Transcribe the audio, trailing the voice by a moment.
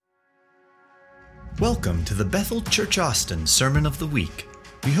Welcome to the Bethel Church Austin Sermon of the Week.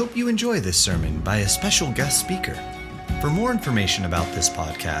 We hope you enjoy this sermon by a special guest speaker. For more information about this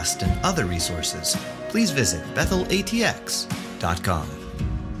podcast and other resources, please visit bethelatx.com.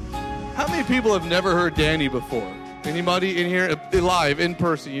 How many people have never heard Danny before? Anybody in here live, in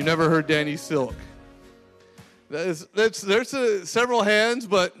person, you never heard Danny Silk? There's several hands,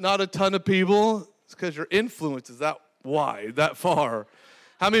 but not a ton of people. It's because your influence is that wide, that far.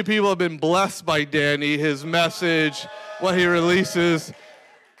 How many people have been blessed by Danny, his message, what he releases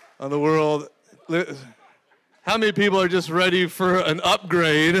on the world? How many people are just ready for an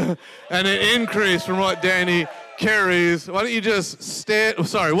upgrade and an increase from what Danny carries? Why don't you just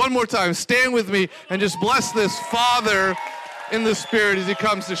one more time, stand with me and just bless this Father in the Spirit as he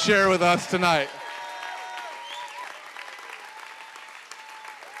comes to share with us tonight.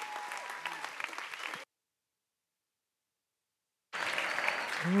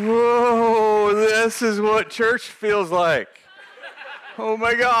 Whoa, this is what church feels like. Oh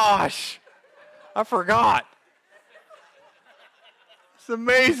my gosh, I forgot. It's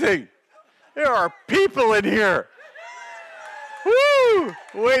amazing. There are people in here. Woo,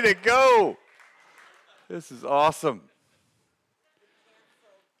 way to go. This is awesome.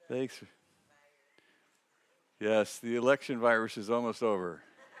 Thanks. Yes, the election virus is almost over.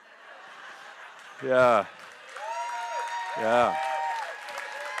 Yeah.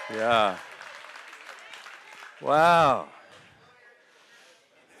 Wow.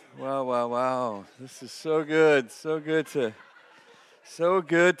 This is so good. So good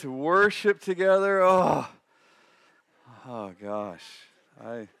to worship together. Oh gosh.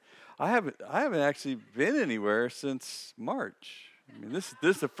 I haven't actually been anywhere since March. I mean, this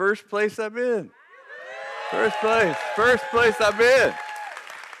is the first place I've been. First place I've been.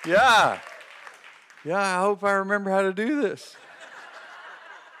 Yeah, I hope I remember how to do this.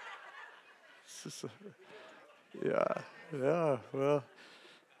 Well.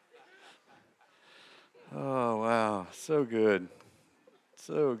 Oh, wow. So good.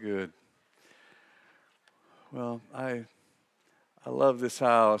 Well, I love this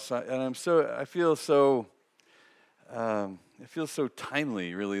house. I feel so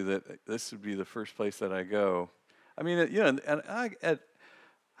timely, really, that this would be the first place that I go. I mean, and I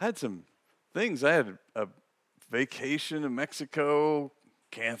had some things. I had a vacation in Mexico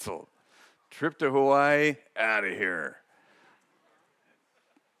canceled. Trip to Hawaii, out of here.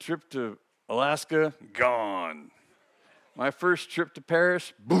 Trip to Alaska, gone. My first trip to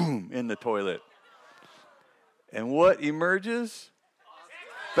Paris, boom, in the toilet. And what emerges?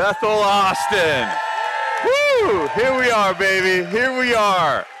 Bethel Austin. Woo! Here we are, baby. Here we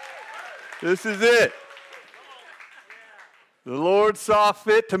are. This is it. The Lord saw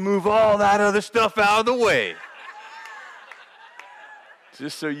fit to move all that other stuff out of the way.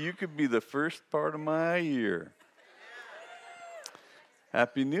 Just so you could be the first part of my year.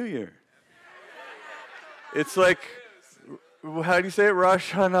 Happy New Year. It's like, how do you say it?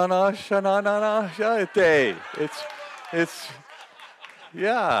 Rosh Hashanah, Shananah, It's,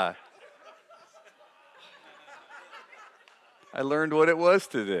 yeah. I learned what it was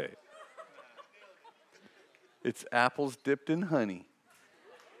today. It's apples dipped in honey.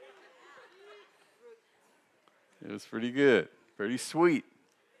 It was pretty good. Pretty sweet.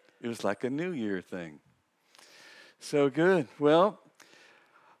 It was like a New Year thing. So good. Well,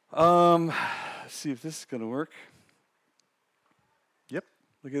 let's see if this is going to work. Yep,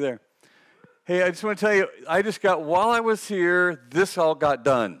 look at there. Hey, I just want to tell you, while I was here, this all got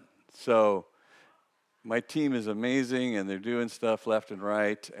done. So my team is amazing, and they're doing stuff left and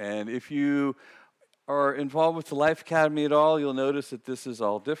right. And if you are involved with the Life Academy at all, you'll notice that this is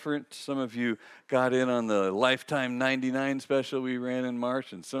all different. Some of you got in on the Lifetime 99 special we ran in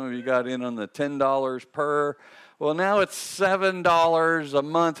March, and some of you got in on the $10 per. Well, now it's $7 a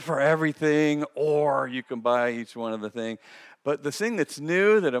month for everything, or you can buy each one of the thing. But the thing that's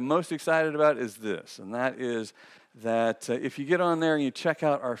new that I'm most excited about is this, and that is that if you get on there and you check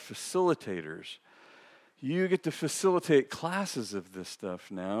out our facilitators, you get to facilitate classes of this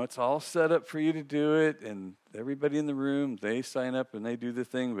stuff now. It's all set up for you to do it, and everybody in the room, they sign up and they do the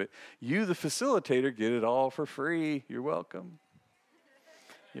thing. But you, the facilitator, get it all for free. You're welcome.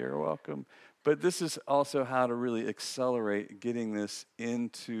 You're welcome. But this is also how to really accelerate getting this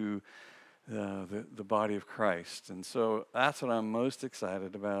into the body of Christ. And so that's what I'm most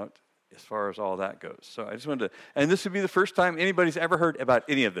excited about as far as all that goes. So I just wanted to, and this would be the first time anybody's ever heard about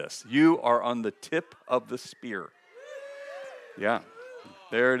any of this. You are on the tip of the spear. Yeah,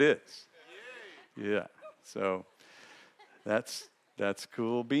 there it is. Yeah, so that's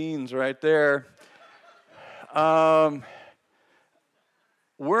cool beans right there.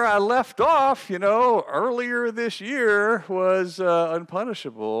 where I left off, earlier this year was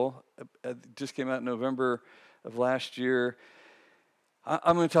Unpunishable. It just came out in November of last year.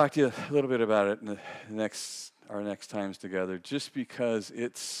 I'm going to talk to you a little bit about it in our next times together, just because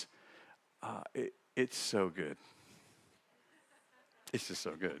it's so good. It's just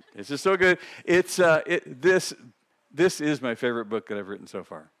so good. It's just so good. This is my favorite book that I've written so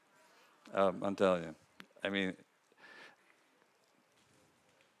far. I'm telling you. I mean,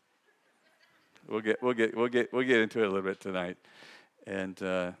 we'll get into it a little bit tonight, and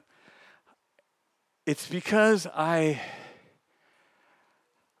it's because I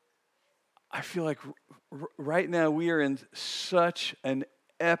feel like right now we are in such an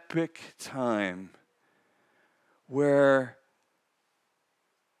epic time where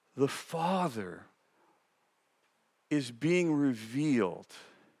the Father is being revealed,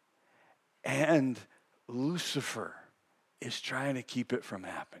 and Lucifer is trying to keep it from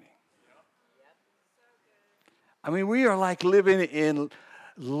happening. I mean, we are like living in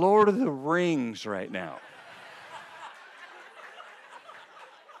Lord of the Rings right now.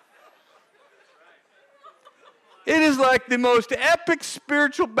 It is like the most epic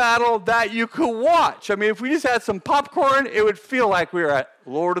spiritual battle that you could watch. I mean, if we just had some popcorn, it would feel like we were at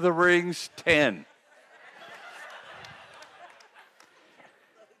Lord of the Rings 10.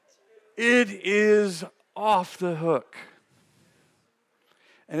 It is off the hook.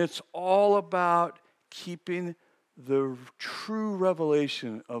 And it's all about keeping the true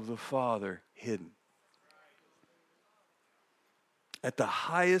revelation of the Father hidden. At the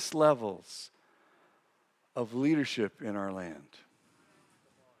highest levels of leadership in our land.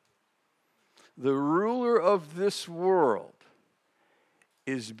 The ruler of this world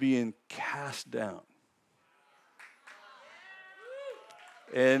is being cast down.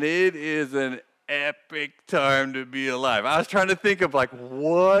 And it is an epic time to be alive. I was trying to think of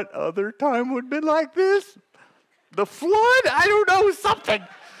what other time would have been like this? The flood? I don't know, something.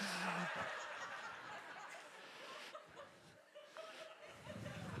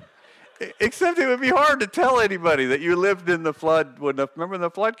 Except it would be hard to tell anybody that you lived in the flood. Remember when the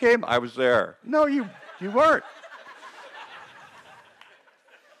flood came? I was there. No, you weren't.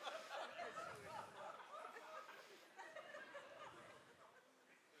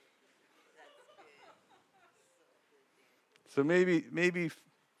 So maybe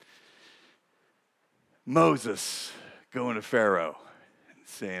Moses going to Pharaoh and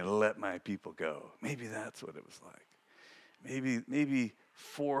saying, "Let my people go." Maybe that's what it was like. Maybe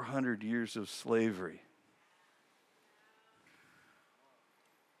 400 years of slavery.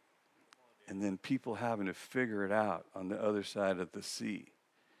 And then people having to figure it out on the other side of the sea.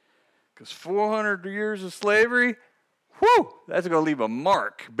 Because 400 years of slavery, whew, that's going to leave a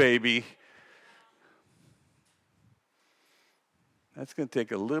mark, baby. That's going to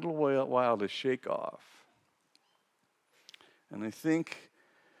take a little while to shake off. And I think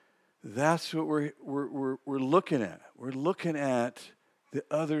that's what we're looking at. We're looking at the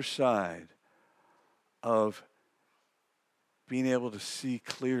other side of being able to see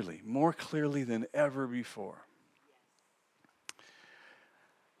clearly, more clearly than ever before.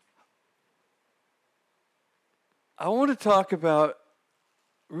 I want to talk about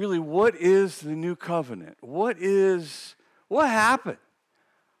really what is the new covenant? What happened?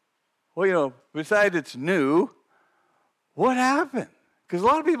 Well, besides it's new, what happened? Because a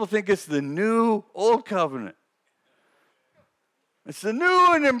lot of people think it's the new old covenant. It's the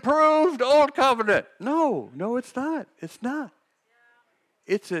new and improved old covenant. No, it's not. It's not.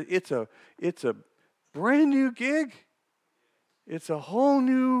 It's a brand new gig. It's a whole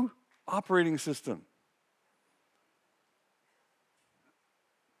new operating system.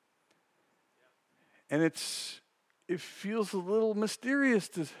 And it feels a little mysterious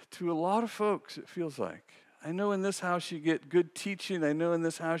to a lot of folks, it feels like. I know in this house you get good teaching. I know in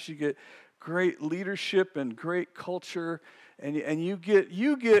this house you get great leadership and great culture. And you get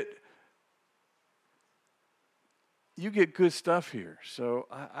good stuff here. So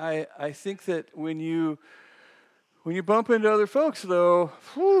I think that when you bump into other folks, though,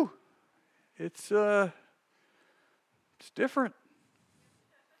 it's different.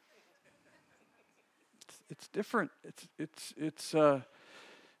 It's different.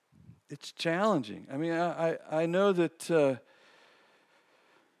 It's challenging. I mean, I know that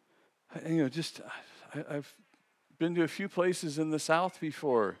I've been to a few places in the South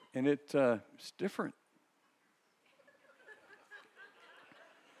before, and it's different.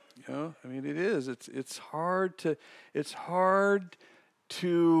 I mean, it is. It's hard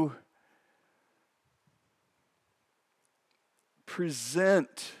to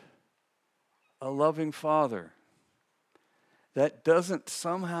present a loving Father that doesn't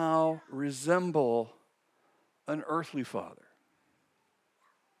somehow resemble an earthly father.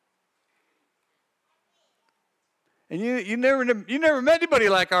 And you never met anybody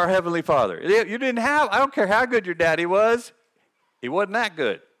like our Heavenly Father. You didn't have, I don't care how good your daddy was, he wasn't that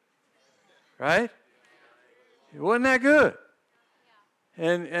good. Right? He wasn't that good.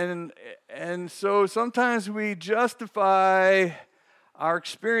 And so sometimes we justify our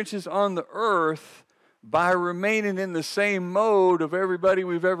experiences on the earth by remaining in the same mode of everybody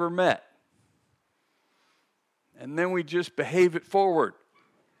we've ever met. And then we just behave it forward.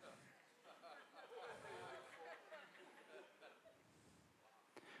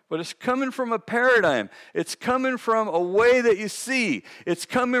 But it's coming from a paradigm. It's coming from a way that you see. It's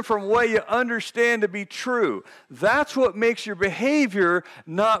coming from what you understand to be true. That's what makes your behavior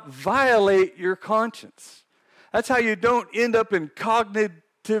not violate your conscience. That's how you don't end up in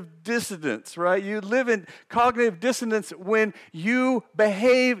cognitive dissonance, right? You live in cognitive dissonance when you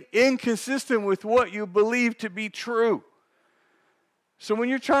behave inconsistent with what you believe to be true. So when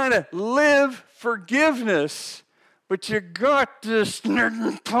you're trying to live forgiveness, but you got this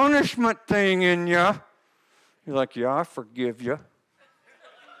punishment thing in you. You're like, yeah, I forgive you.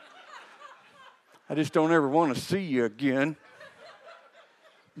 I just don't ever want to see you again.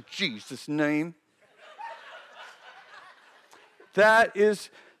 In Jesus' name. That is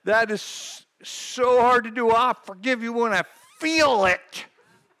so hard to do. I forgive you when I feel it.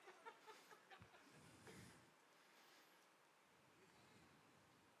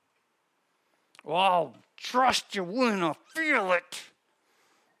 Well, I'll trust you when I feel it.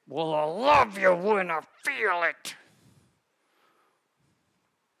 Well, I love you when I feel it.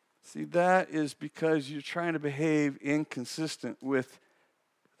 See, that is because you're trying to behave inconsistent with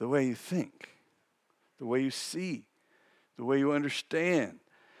the way you think, the way you see, the way you understand.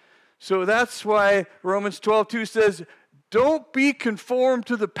 So that's why Romans 12:2 says, don't be conformed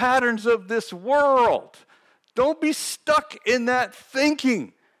to the patterns of this world. Don't be stuck in that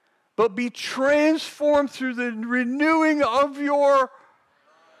thinking, but be transformed through the renewing of your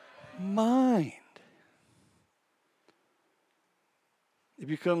mind. It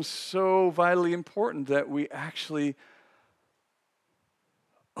becomes so vitally important that we actually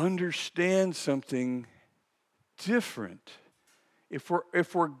understand something different. If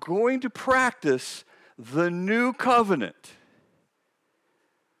we're going to practice the new covenant,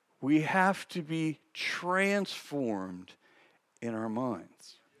 we have to be transformed in our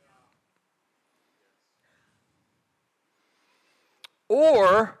minds.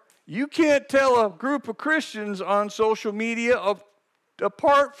 Or you can't tell a group of Christians on social media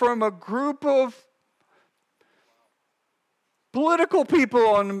apart from a group of political people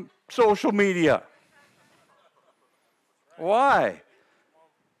on social media. Why?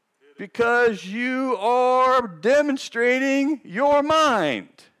 Because you are demonstrating your mind.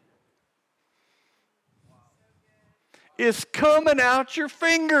 It's coming out your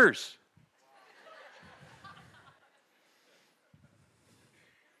fingers.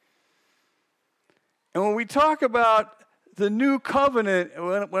 And when we talk about the new covenant,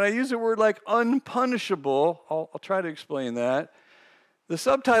 when I use the word like unpunishable, I'll try to explain that. The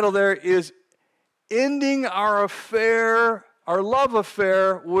subtitle there is ending our love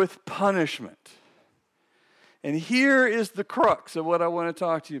affair with punishment. And here is the crux of what I want to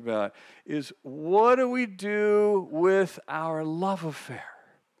talk to you about, is what do we do with our love affair?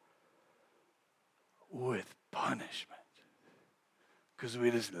 With punishment. Because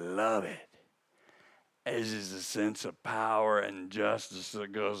we just love it. As is a sense of power and justice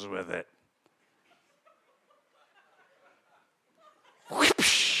that goes with it.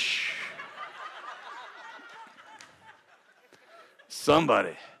 Whoosh.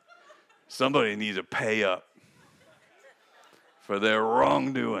 Somebody needs to pay up for their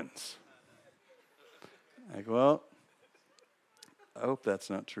wrongdoings. Like, well, I hope that's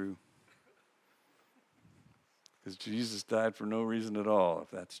not true. Because Jesus died for no reason at all,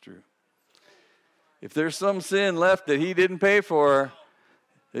 if that's true. If there's some sin left that he didn't pay for,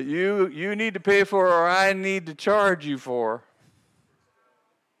 that you need to pay for or I need to charge you for,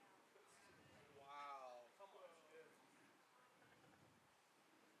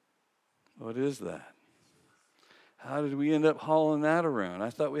 what is that? How did we end up hauling that around? I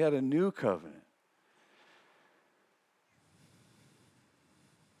thought we had a new covenant.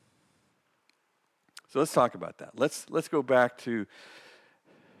 So let's talk about that. Let's go back to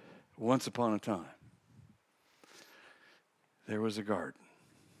once upon a time. There was a garden.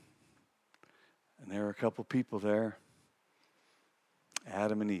 And there were a couple people there.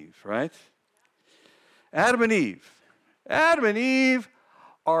 Adam and Eve, right? Adam and Eve. Adam and Eve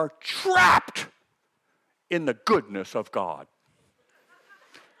are trapped in the goodness of God.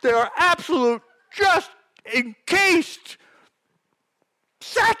 They are absolute, just encased,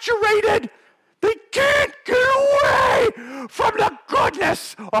 saturated. They can't get away from the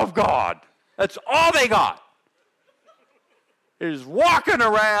goodness of God. That's all they got. They're just walking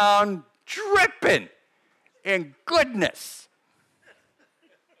around dripping in goodness.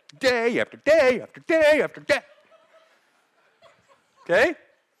 Day after day after day after day. Okay?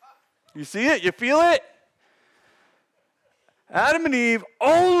 You see it? You feel it? Adam and Eve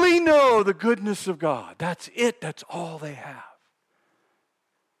only know the goodness of God. That's it. That's all they have.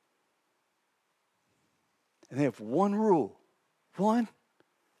 And they have one rule. One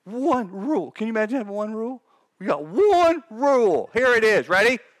rule. Can you imagine having one rule? We got one rule. Here it is.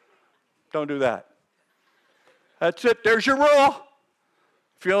 Ready? Don't do that. That's it. There's your rule.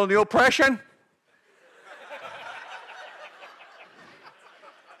 Feeling the oppression?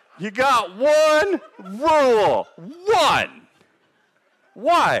 You got one rule. One.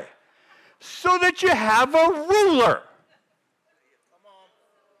 Why? So that you have a ruler.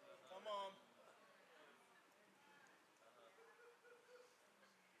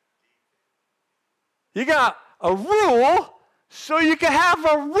 You got a rule so you can have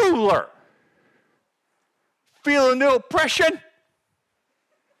a ruler. Feeling the oppression?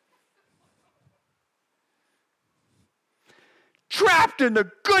 Trapped in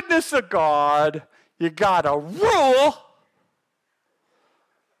the goodness of God, you got a rule.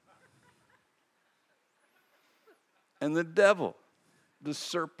 And the devil, the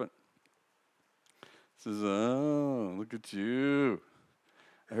serpent, says, oh, look at you.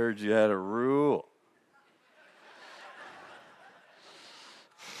 I heard you had a rule.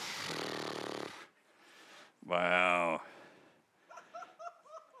 Wow.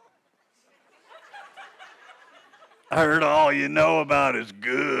 I heard all you know about is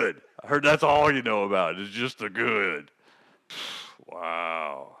good. I heard that's all you know about is just the good.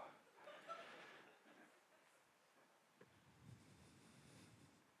 Wow.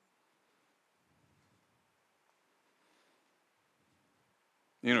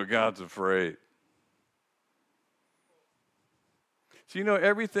 You know, God's afraid. So you know,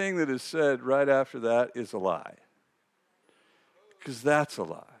 everything that is said right after that is a lie. Because that's a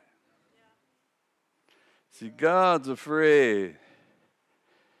lie. See, God's afraid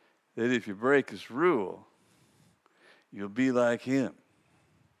that if you break his rule, you'll be like him.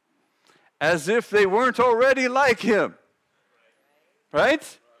 As if they weren't already like him.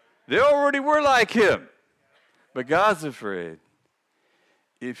 Right? They already were like him. But God's afraid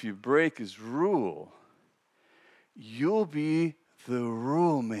if you break his rule, you'll be the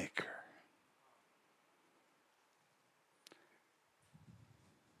rule maker.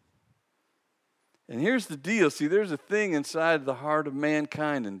 And here's the deal. See, there's a thing inside the heart of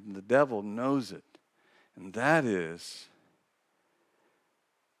mankind, and the devil knows it. And that is,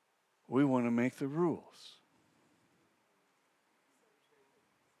 we want to make the rules.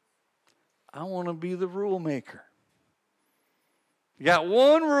 I want to be the rule maker. You got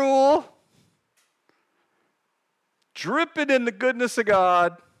one rule, dripping in the goodness of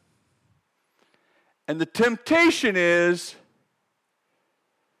God, and the temptation is,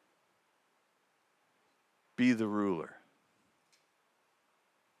 be the ruler.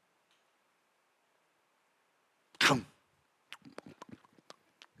 Come.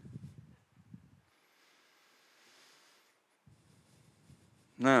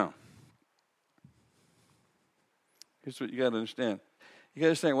 Now, here's what you got to understand. You got to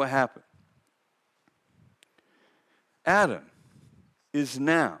understand what happened. Adam is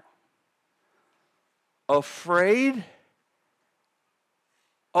now afraid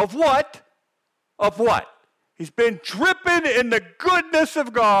of what? Of what? He's been dripping in the goodness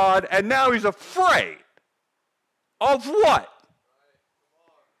of God, and now he's afraid of what?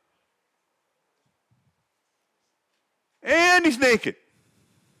 And he's naked.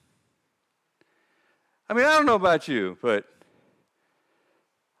 I mean, I don't know about you, but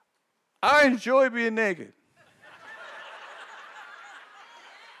I enjoy being naked.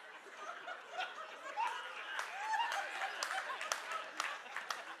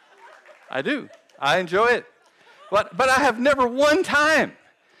 I do. I enjoy it. But I have never one time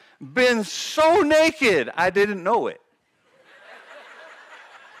been so naked I didn't know it.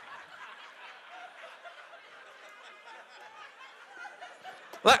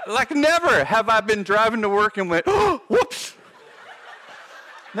 Like never have I been driving to work and went, oh, whoops.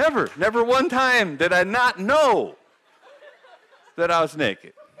 Never one time did I not know that I was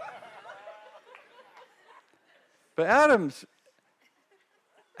naked. But Adam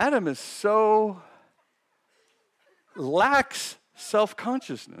is so lacks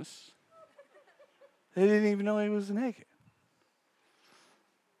self-consciousness that he didn't even know he was naked.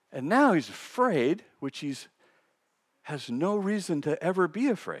 And now he's afraid, which has no reason to ever be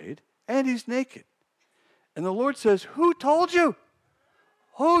afraid, and he's naked. And the Lord says, who told you?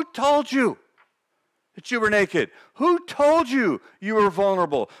 Who told you that you were naked? Who told you you were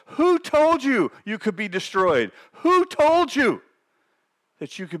vulnerable? Who told you you could be destroyed? Who told you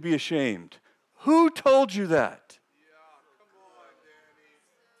that you could be ashamed? Who told you that?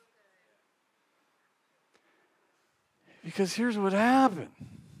 Because here's what happened.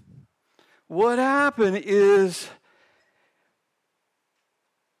 What happened is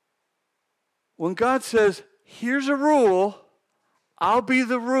when God says, here's a rule, I'll be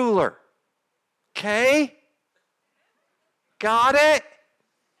the ruler. Okay? Got it?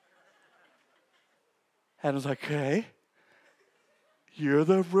 Adam's like, okay, you're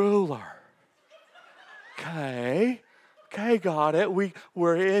the ruler. Okay, got it.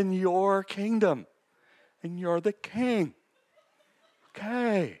 We're in your kingdom. And you're the king.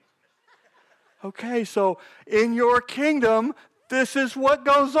 Okay, so in your kingdom, this is what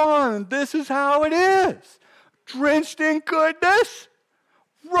goes on. This is how it is. Drenched in goodness,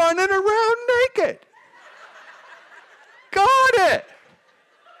 running around naked. Got it.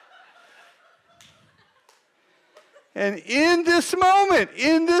 And in this moment,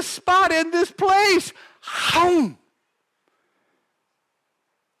 in this spot, in this place,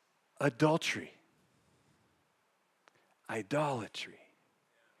 adultery. Idolatry.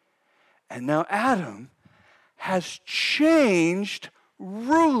 And now Adam has changed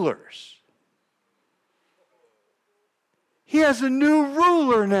rulers. He has a new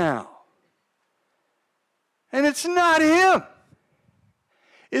ruler now. And it's not him.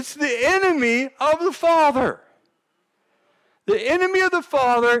 It's the enemy of the Father. The enemy of the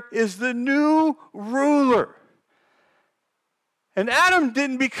Father is the new ruler. And Adam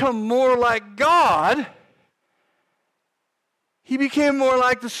didn't become more like God. He became more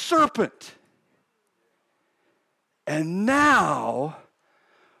like the serpent. And now,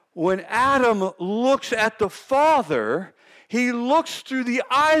 when Adam looks at the Father, he looks through the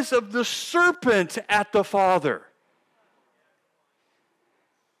eyes of the serpent at the Father.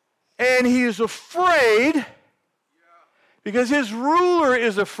 And he is afraid because his ruler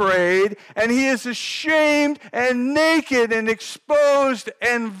is afraid, and he is ashamed and naked and exposed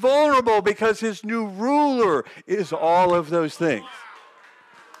and vulnerable because his new ruler is all of those things.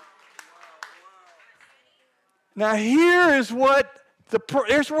 Now here's where the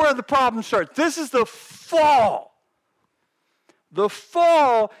problem starts. This is the fall. The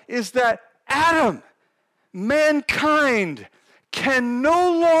fall is that Adam, mankind, can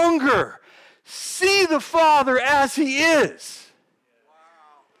no longer see the Father as he is.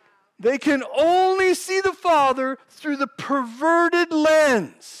 They can only see the Father through the perverted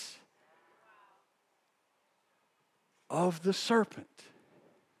lens of the serpent.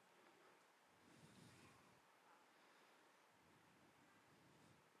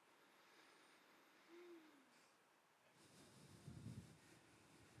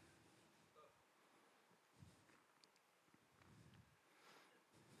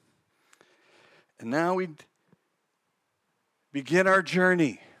 And now we begin our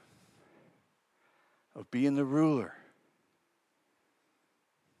journey of being the ruler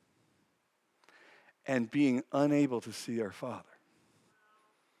and being unable to see our Father.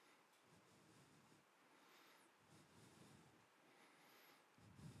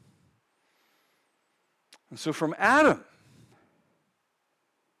 And so from Adam,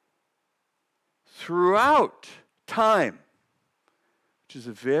 throughout time, which is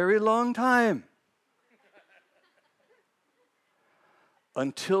a very long time,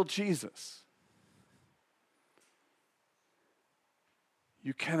 until Jesus,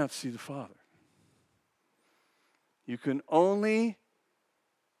 you cannot see the Father. You can only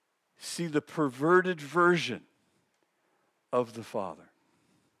see the perverted version of the Father.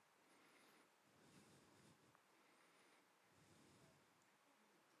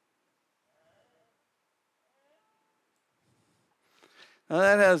 Now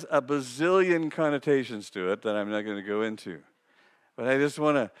that has a bazillion connotations to it that I'm not going to go into. But I just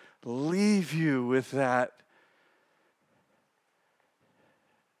want to leave you with that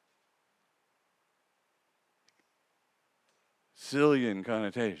zillion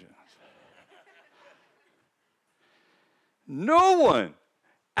connotations. No one,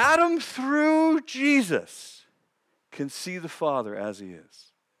 Adam through Jesus, can see the Father as he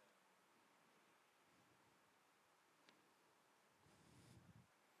is.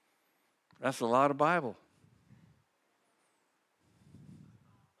 That's a lot of Bible.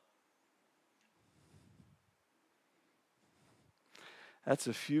 That's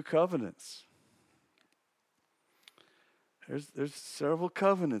a few covenants. There's several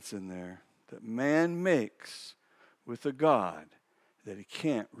covenants in there that man makes with a God that he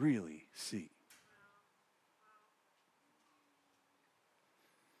can't really see.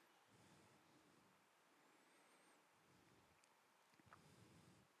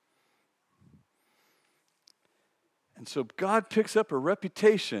 And so God picks up a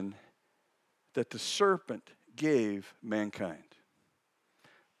reputation that the serpent gave mankind.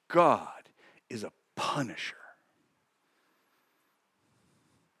 God is a punisher.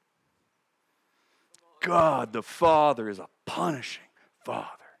 God the Father is a punishing Father.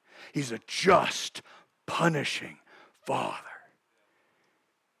 He's a just, punishing Father.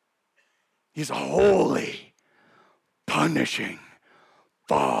 He's a holy, punishing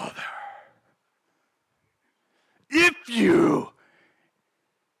Father. If you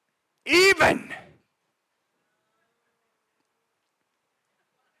even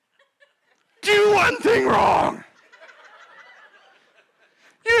do one thing wrong,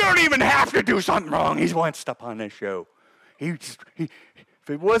 you don't even have to do something wrong. He wants to punish you. If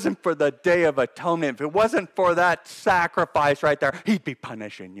it wasn't for the Day of Atonement, if it wasn't for that sacrifice right there, he'd be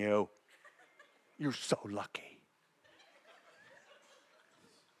punishing you. You're so lucky.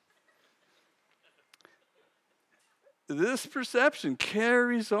 This perception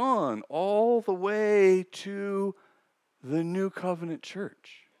carries on all the way to the New Covenant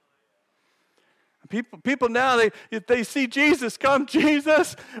church. People now, if they see Jesus come,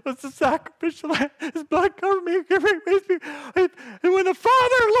 Jesus was the sacrificial lamb. His blood covered me. And when the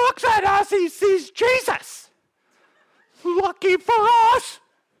Father looks at us, he sees Jesus. Lucky for us.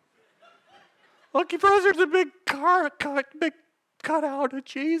 Lucky for us, there's a big cutout of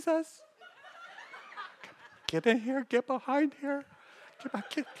Jesus. Get in here, get behind here.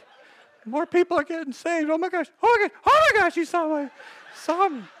 Get. More people are getting saved. Oh my gosh, you saw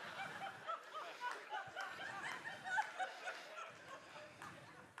me.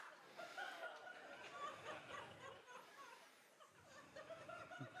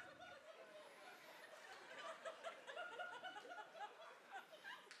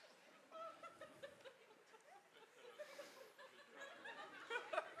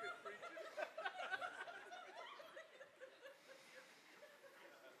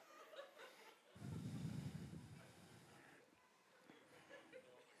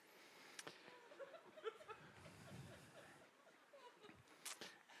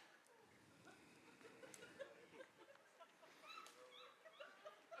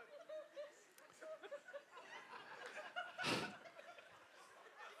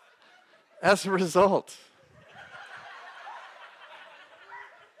 As a result,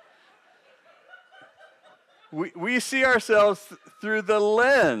 we see ourselves through the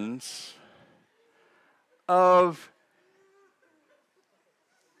lens of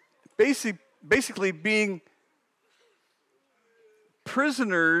basically being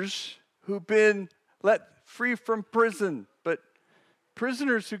prisoners who've been let free from prison. But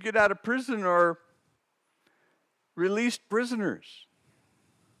prisoners who get out of prison are released prisoners.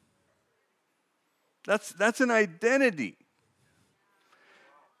 That's an identity.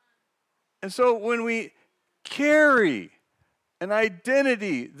 And so when we carry an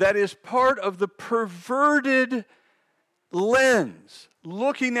identity that is part of the perverted lens,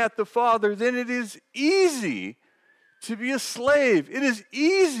 looking at the Father, then it is easy to be a slave. It is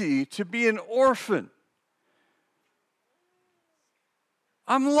easy to be an orphan.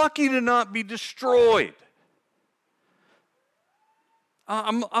 I'm lucky to not be destroyed.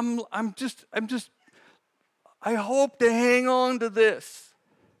 I hope to hang on to this.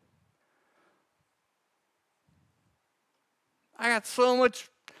 I got so much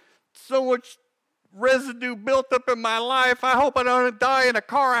residue built up in my life. I hope I don't die in a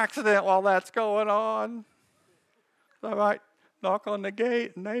car accident while that's going on. I might knock on the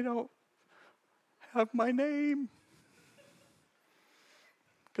gate and they don't have my name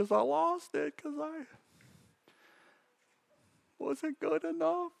because I lost it because I wasn't good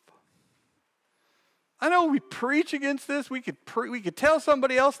enough. I know we preach against this. We could tell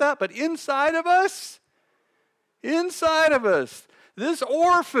somebody else that, but inside of us, this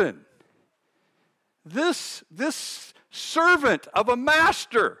orphan, this servant of a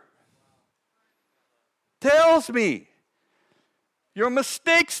master tells me, your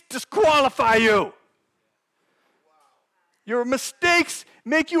mistakes disqualify you. Your mistakes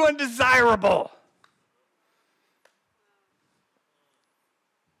make you undesirable.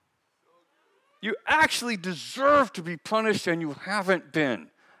 You actually deserve to be punished and you haven't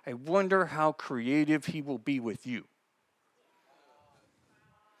been. I wonder how creative he will be with you.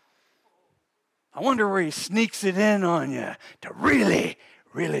 I wonder where he sneaks it in on you to really,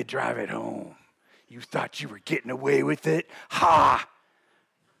 really drive it home. You thought you were getting away with it? Ha!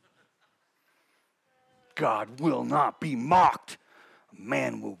 God will not be mocked. A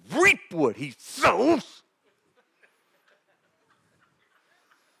man will reap what he sows.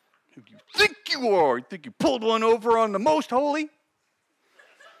 Who do you think you are? You think you pulled one over on the most holy?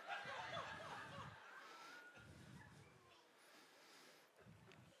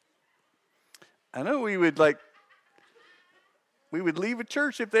 I know we would leave a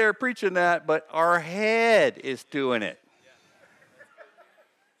church if they were preaching that, but our head is doing it.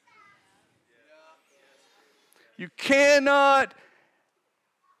 You cannot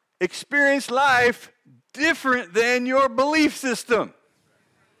experience life different than your belief system.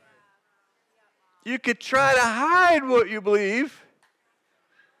 You could try to hide what you believe.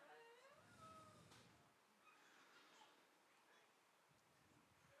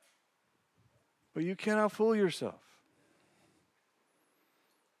 But you cannot fool yourself.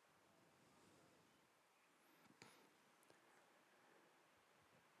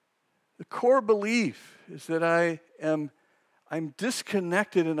 The core belief is that I'm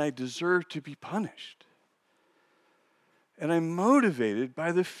disconnected and I deserve to be punished. And I'm motivated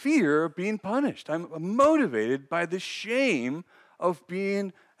by the fear of being punished. I'm motivated by the shame of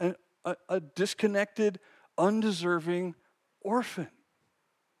being a disconnected, undeserving orphan.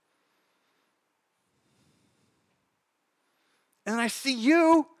 And I see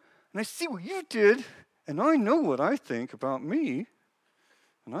you, and I see what you did, and I know what I think about me,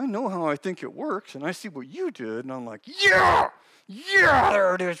 and I know how I think it works, and I see what you did, and I'm like, yeah,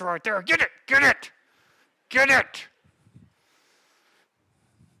 there it is right there. Get it.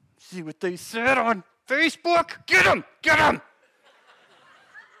 See what they said on Facebook? Get them.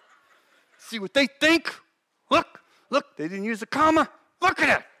 See what they think? Look, they didn't use a comma. Look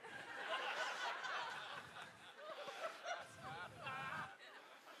at it.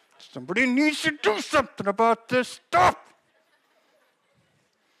 Somebody needs to do something about this stuff.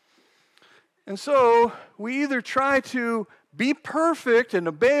 And so we either try to be perfect and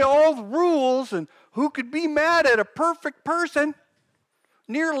obey all the rules, and who could be mad at a perfect person?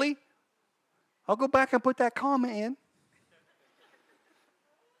 Nearly. I'll go back and put that comma in.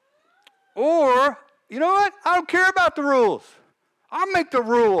 Or, you know what? I don't care about the rules. I'll make the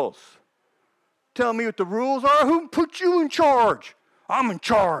rules. Tell me what the rules are. Who put you in charge? I'm in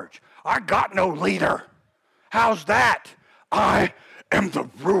charge. I got no leader. How's that? I am the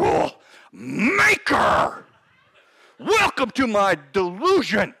rule maker. Welcome to my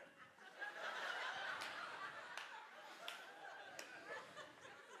delusion.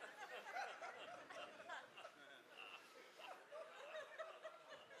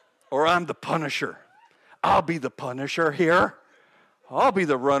 Or I'm the punisher. I'll be the punisher here. I'll be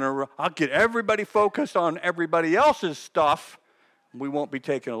the runner. I'll get everybody focused on everybody else's stuff. We won't be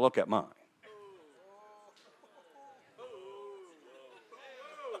taking a look at mine.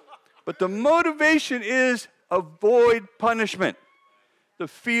 But the motivation is avoid punishment, the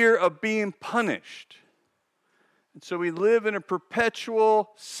fear of being punished. And so we live in a perpetual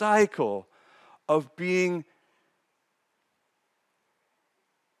cycle of being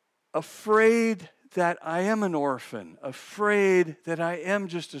afraid that I am an orphan, afraid that I am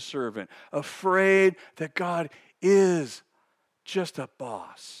just a servant, afraid that God is just a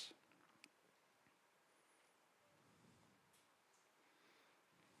boss.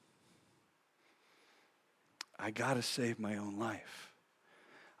 I got to save my own life.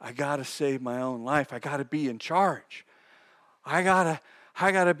 I got to save my own life. I got to be in charge. I got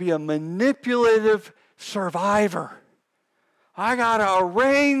to be a manipulative survivor. I got to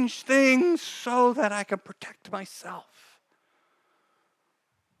arrange things so that I can protect myself.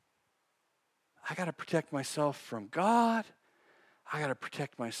 I got to protect myself from God. I got to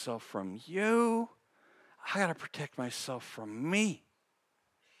protect myself from you. I got to protect myself from me.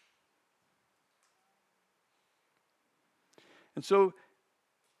 And so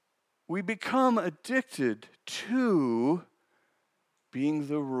we become addicted to being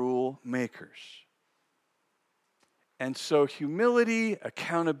the rule makers. And so humility,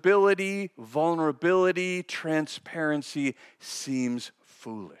 accountability, vulnerability, transparency seems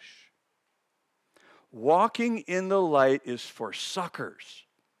foolish. Walking in the light is for suckers.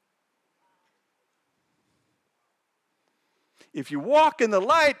 If you walk in the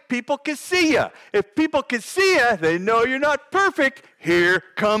light, people can see you. If people can see you, they know you're not perfect. Here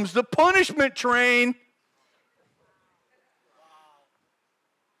comes the punishment train.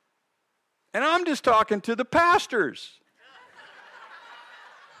 And I'm just talking to the pastors.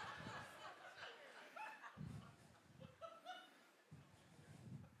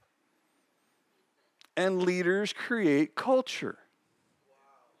 And leaders create culture.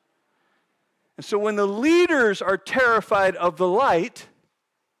 And so when the leaders are terrified of the light,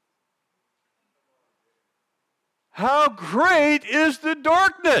 how great is the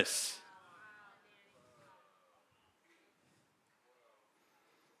darkness?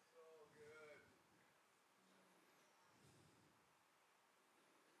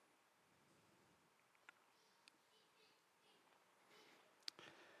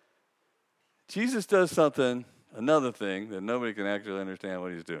 Jesus does another thing that nobody can actually understand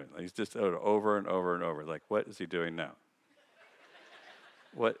what he's doing. He's just over and over and over. Like, what is he doing now?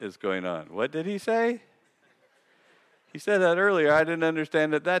 What is going on? What did he say? He said that earlier. I didn't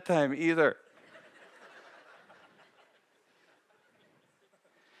understand at that time either.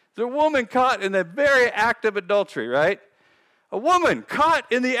 There's a woman caught in the very act of adultery, right? A woman caught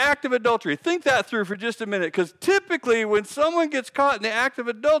in the act of adultery. Think that through for just a minute, because typically when someone gets caught in the act of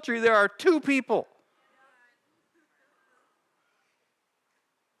adultery, there are two people.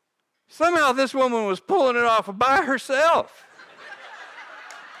 Somehow this woman was pulling it off by herself.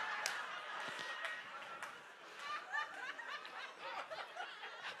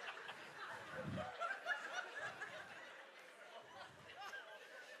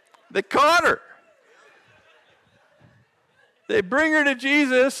 They caught her. They bring her to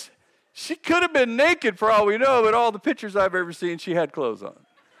Jesus. She could have been naked for all we know, but all the pictures I've ever seen, she had clothes on.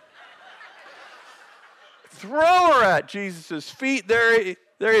 Throw her at Jesus' feet. There he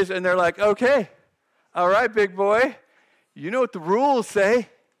is. And they're like, okay, all right, big boy. You know what the rules say.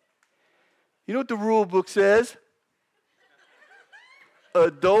 You know what the rule book says?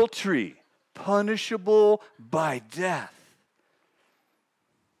 Adultery, punishable by death.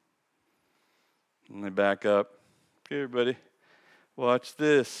 And they back up. Okay, everybody. Watch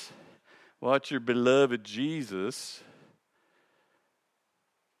this. Watch your beloved Jesus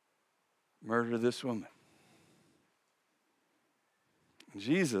murder this woman.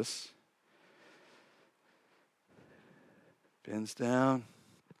 Jesus bends down,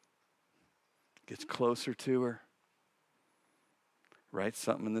 gets closer to her, writes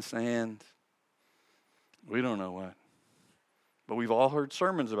something in the sand. We don't know what. But we've all heard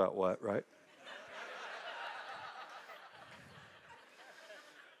sermons about what, right?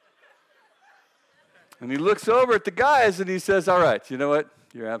 And he looks over at the guys and he says, all right, you know what?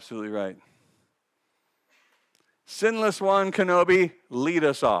 You're absolutely right. Sinless One Kenobi, lead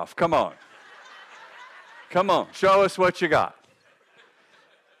us off. Come on. Come on. Show us what you got.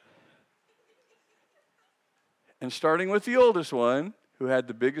 And starting with the oldest one, who had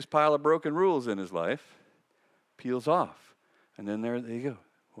the biggest pile of broken rules in his life, peels off. And then there you go,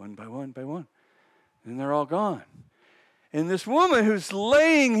 one by one by one. And they're all gone. And this woman who's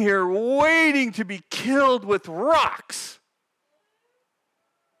laying here waiting to be killed with rocks,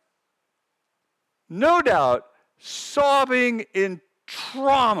 no doubt sobbing in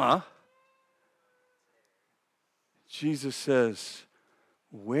trauma, Jesus says,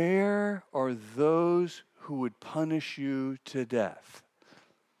 where are those who would punish you to death?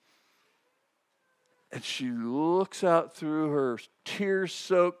 And she looks out through her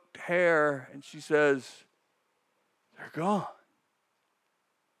tear-soaked hair and she says, they're gone.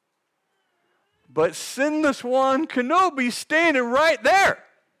 But Sinless One Kenobi standing right there.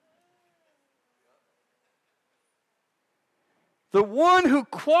 The one who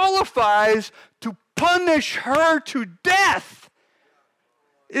qualifies to punish her to death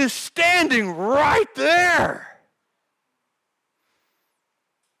is standing right there.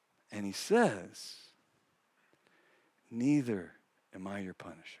 And he says, neither am I your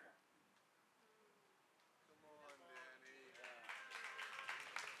punisher.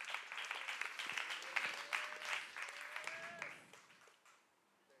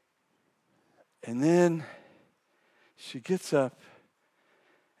 And then she gets up,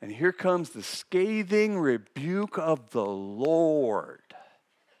 and here comes the scathing rebuke of the Lord.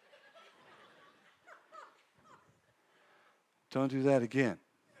 Don't do that again.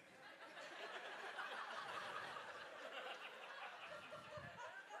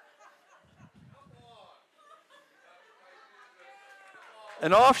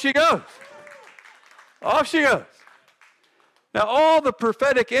 And off she goes. Off she goes. Now, all the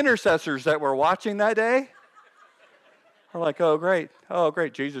prophetic intercessors that were watching that day are like, oh, great. Oh,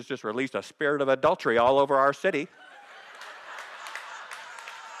 great. Jesus just released a spirit of adultery all over our city.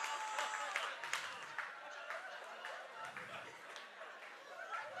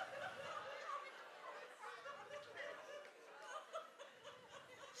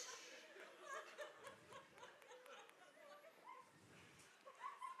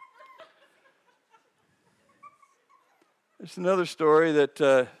 There's another story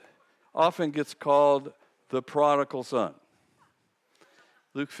that often gets called the prodigal son.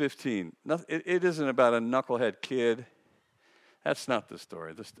 Luke 15. It isn't about a knucklehead kid. That's not the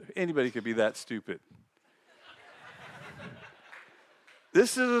story. Anybody could be that stupid.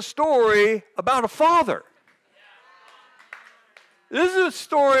 This is a story about a father. This is a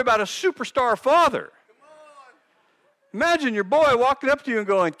story about a superstar father. Imagine your boy walking up to you and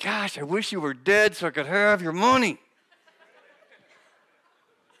going, "Gosh, I wish you were dead so I could have your money."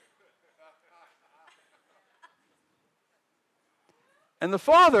 And the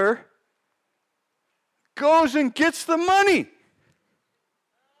father goes and gets the money.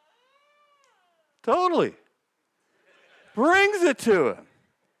 Totally. Brings it to him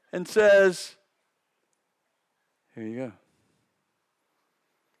and says, "Here you go.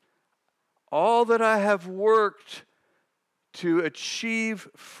 All that I have worked to achieve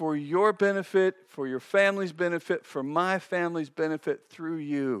for your benefit, for your family's benefit, for my family's benefit through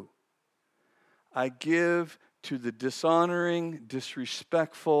you, I give to the dishonoring,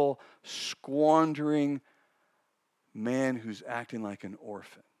 disrespectful, squandering man who's acting like an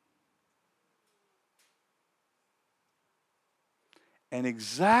orphan." And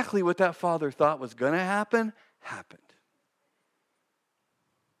exactly what that father thought was going to happen, happened.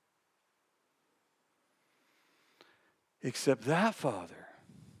 Except that father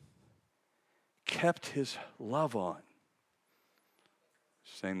kept his love on.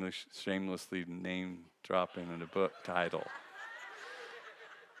 Shamelessly name dropping in a book title.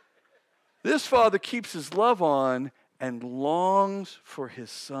 This father keeps his love on and longs for his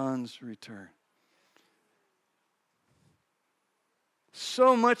son's return.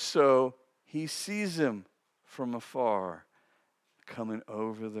 So much so, he sees him from afar coming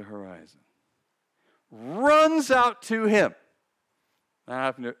over the horizon. Runs out to him.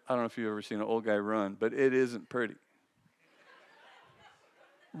 I don't know if you've ever seen an old guy run, but it isn't pretty.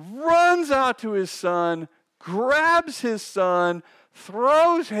 Runs out to his son, grabs his son,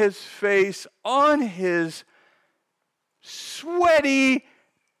 throws his face on his sweaty,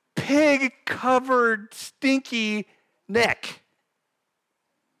 pig-covered, stinky neck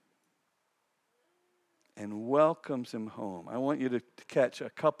and welcomes him home. I want you to catch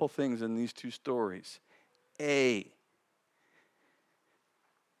a couple things in these two stories. A,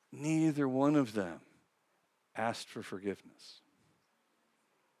 neither one of them asked for forgiveness.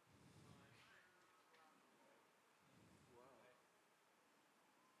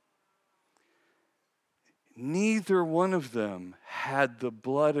 Neither one of them had the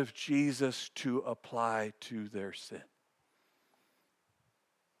blood of Jesus to apply to their sin.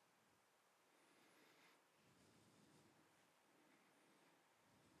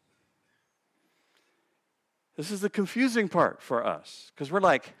 This is the confusing part for us, because we're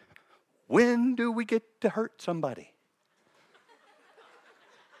like, when do we get to hurt somebody?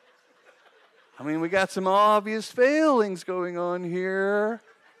 I mean, we got some obvious failings going on here.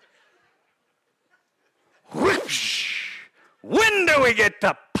 Whoosh! When do we get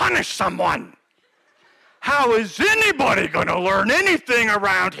to punish someone? How is anybody going to learn anything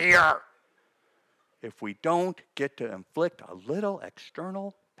around here if we don't get to inflict a little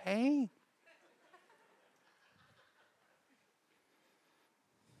external pain?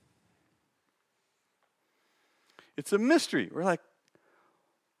 It's a mystery. We're like,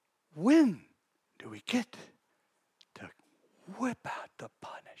 when do we get to whip out the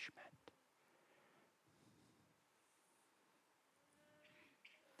punishment?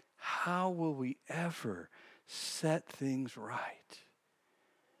 How will we ever set things right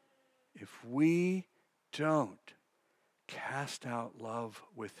if we don't cast out love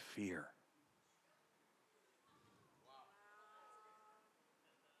with fear?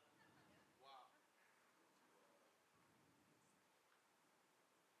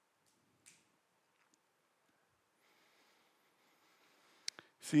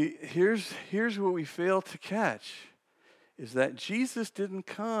 See, here's what we fail to catch, is that Jesus didn't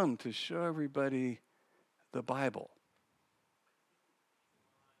come to show everybody the Bible.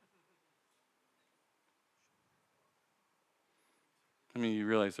 I mean, you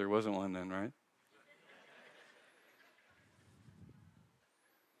realize there wasn't one then, right?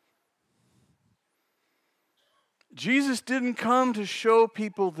 Jesus didn't come to show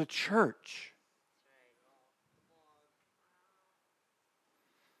people the church.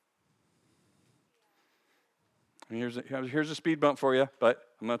 Here's a speed bump for you, but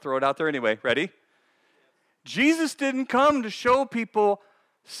I'm going to throw it out there anyway. Ready? Jesus didn't come to show people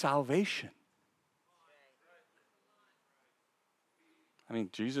salvation. I mean,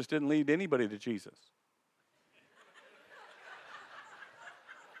 Jesus didn't lead anybody to Jesus.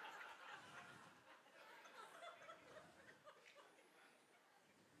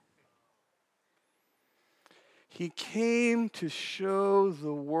 He came to show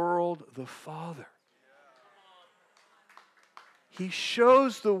the world the Father. He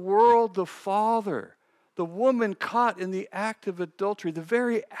shows the world the Father. The woman caught in the act of adultery, the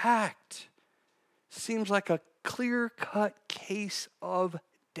very act, seems like a clear-cut case of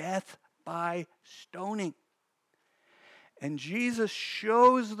death by stoning. And Jesus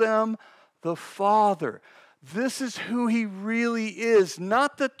shows them the Father. This is who he really is,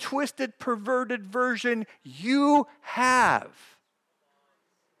 not the twisted, perverted version you have.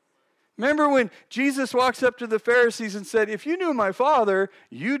 Remember when Jesus walks up to the Pharisees and said, if you knew my Father,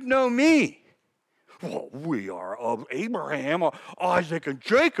 you'd know me. Well, we are of Abraham, Isaac, and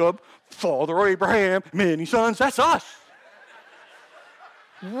Jacob. Father Abraham, many sons, that's us.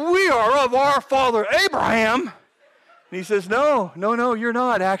 We are of our father Abraham. And he says, no, you're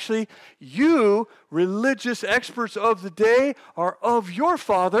not. Actually, you, religious experts of the day, are of your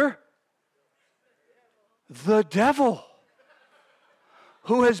father, the devil,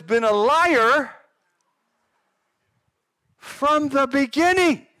 who has been a liar from the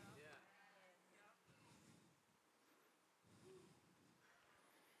beginning.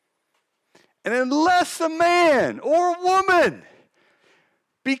 And unless a man or woman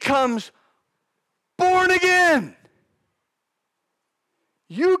becomes born again,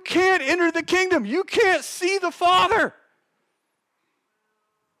 you can't enter the kingdom. You can't see the Father.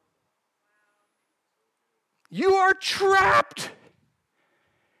 You are trapped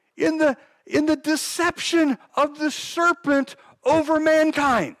in the deception of the serpent over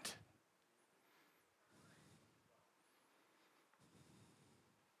mankind.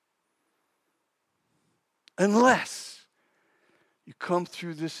 Unless you come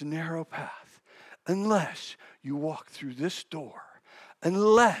through this narrow path, unless you walk through this door,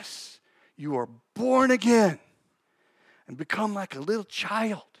 unless you are born again and become like a little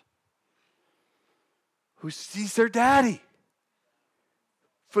child who sees their daddy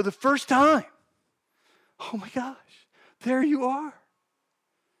for the first time. Oh my gosh, there you are.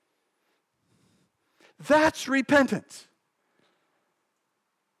 That's repentance.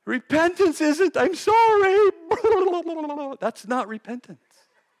 Repentance isn't, I'm sorry. That's not repentance.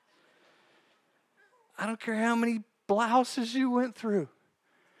 I don't care how many blouses you went through.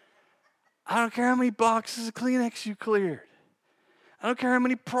 I don't care how many boxes of Kleenex you cleared. I don't care how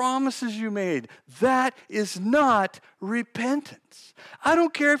many promises you made. That is not repentance. I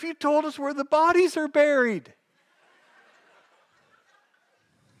don't care if you told us where the bodies are buried.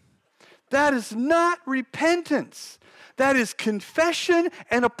 That is not repentance. That is confession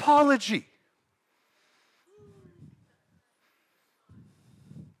and apology.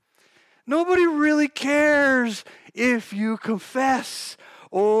 Nobody really cares if you confess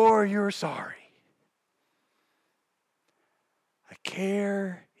or you're sorry. I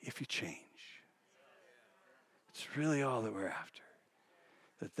care if you change. It's really all that we're after.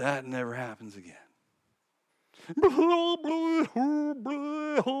 That never happens again. I'm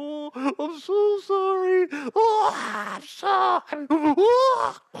so sorry. I'm sorry.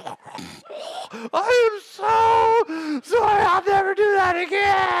 I am so sorry. I'll never do that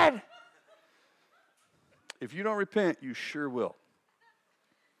again. If you don't repent, you sure will.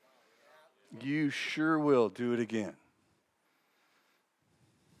 You sure will do it again.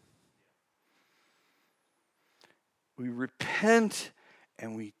 We repent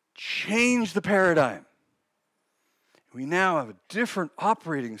and we change the paradigm. We now have a different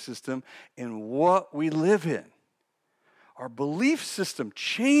operating system in what we live in. Our belief system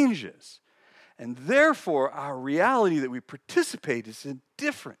changes, and therefore our reality that we participate is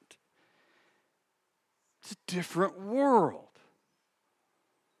different. It's a different world.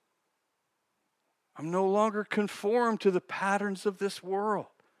 I'm no longer conformed to the patterns of this world.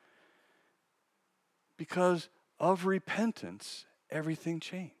 Because of repentance, everything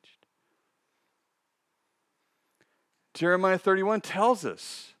changed. Jeremiah 31 tells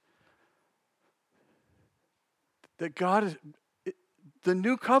us that the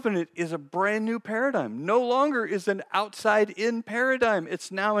new covenant is a brand new paradigm. No longer is an outside-in paradigm.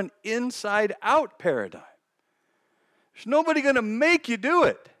 It's now an inside-out paradigm. There's nobody going to make you do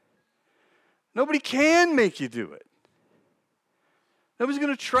it. Nobody can make you do it. Nobody's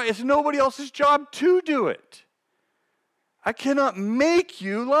going to try. It's nobody else's job to do it. I cannot make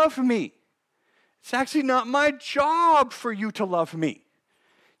you love me. It's actually not my job for you to love me.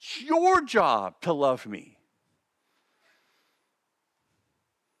 It's your job to love me.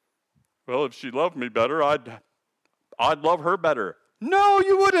 Well, if she loved me better, I'd love her better. No,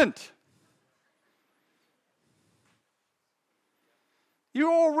 you wouldn't.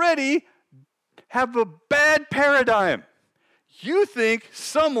 You already have a bad paradigm. You think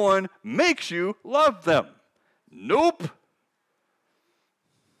someone makes you love them. Nope.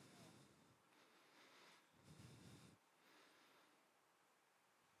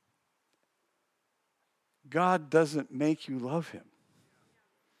 God doesn't make you love him.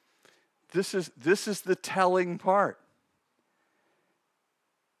 This is the telling part.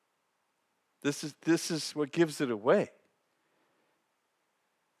 This is what gives it away.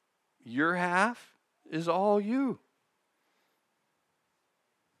 Your half is all you.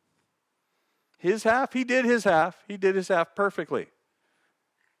 His half, he did his half. He did his half perfectly.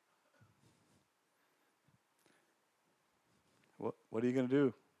 What are you going to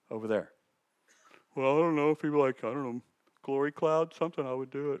do over there? Well, I don't know. If people like, I don't know, glory cloud, something, I would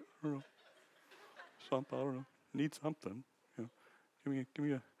do it. I don't know. Something, I don't know. Need something. You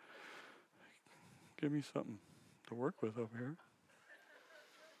know, give me something to work with over here.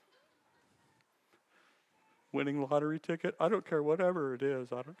 Winning lottery ticket, I don't care, whatever it is,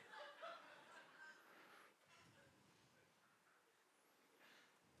 I don't care.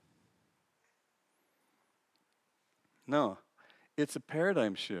 No, it's a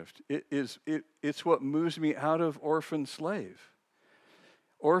paradigm shift. It's what moves me out of orphan slave.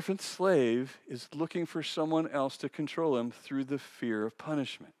 Orphan slave is looking for someone else to control him through the fear of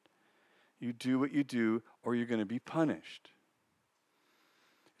punishment. You do what you do, or you're going to be punished.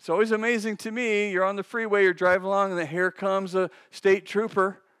 It's always amazing to me, you're on the freeway, you're driving along, and here comes a state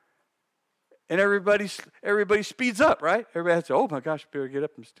trooper, and everybody speeds up, right? Everybody says, oh my gosh, better get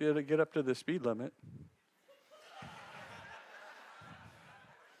up to the speed limit.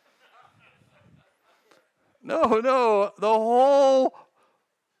 No, the whole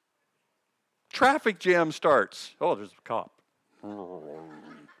traffic jam starts. Oh, there's a cop. Or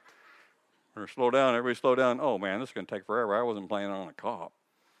slow down, everybody slow down. Oh man, this is going to take forever. I wasn't planning on a cop.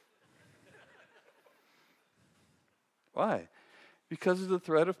 Why? Because of the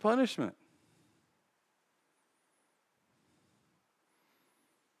threat of punishment.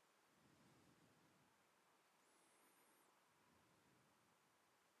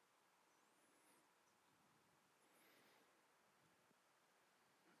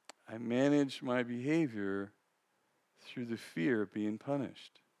 I manage my behavior through the fear of being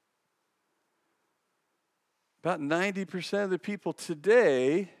punished. About 90% of the people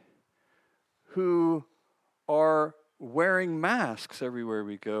today who are wearing masks everywhere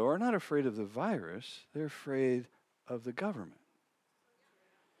we go are not afraid of the virus. They're afraid of the government.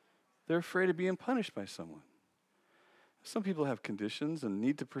 They're afraid of being punished by someone. Some people have conditions and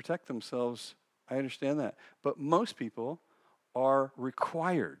need to protect themselves. I understand that. But most people are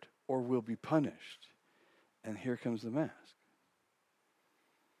required or will be punished. And here comes the mask.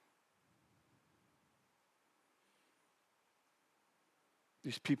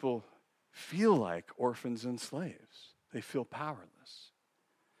 These people feel like orphans and slaves. They feel powerless.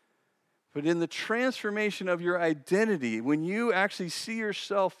 But in the transformation of your identity, when you actually see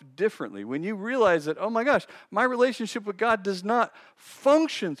yourself differently, when you realize that, oh my gosh, my relationship with God does not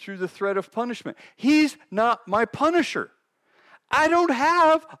function through the threat of punishment. He's not my punisher. I don't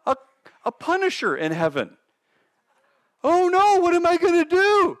have a punisher in heaven. Oh no, what am I going to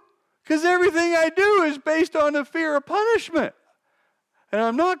do? Because everything I do is based on the fear of punishment. And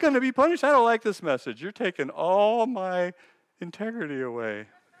I'm not going to be punished. I don't like this message. You're taking all my integrity away.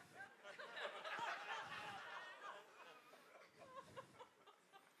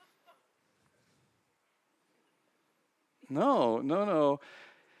 No.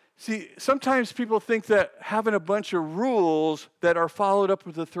 See, sometimes people think that having a bunch of rules that are followed up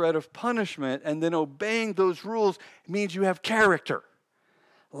with the threat of punishment and then obeying those rules means you have character.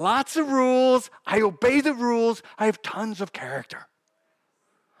 Lots of rules. I obey the rules. I have tons of character.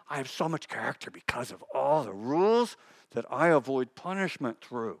 I have so much character because of all the rules that I avoid punishment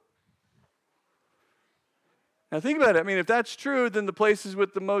through. Now think about it. I mean, if that's true, then the places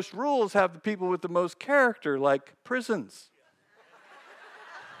with the most rules have the people with the most character, like prisons.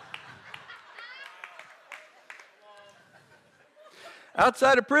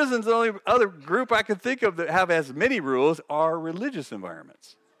 Outside of prisons, the only other group I can think of that have as many rules are religious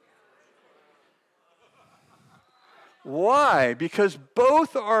environments. Why? Because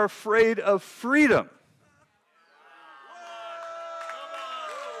both are afraid of freedom.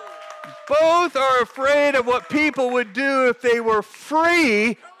 Both are afraid of what people would do if they were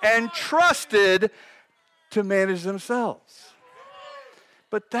free and trusted to manage themselves.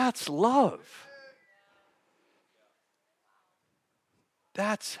 But that's love.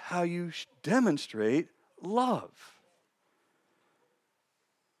 That's how you demonstrate love.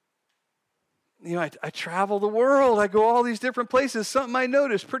 You know, I travel the world. I go all these different places. Something I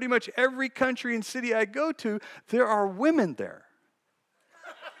notice, pretty much every country and city I go to, there are women there.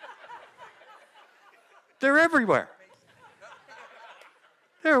 They're everywhere.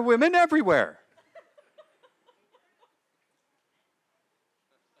 There are women everywhere.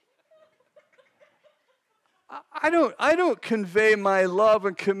 I don't convey my love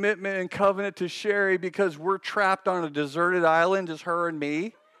and commitment and covenant to Sherry because we're trapped on a deserted island, just her and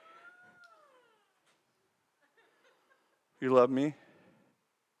me. You love me?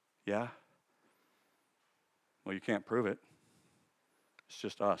 Yeah. Well, you can't prove it. It's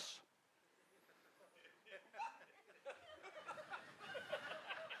just us.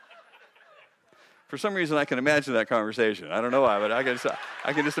 For some reason, I can imagine that conversation. I don't know why, but I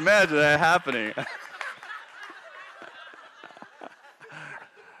can just imagine that happening.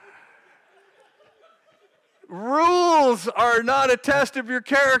 Rules are not a test of your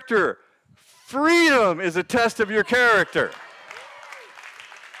character. Freedom is a test of your character.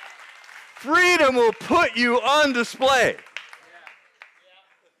 Freedom will put you on display.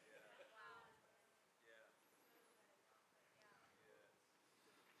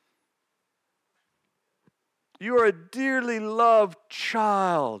 You are a dearly loved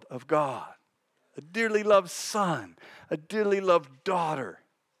child of God, a dearly loved son, a dearly loved daughter.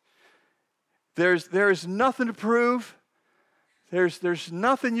 There is nothing to prove. There's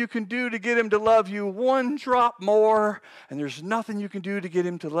nothing you can do to get him to love you one drop more, and there's nothing you can do to get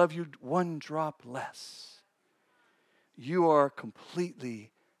him to love you one drop less. You are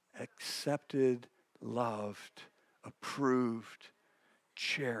completely accepted, loved, approved,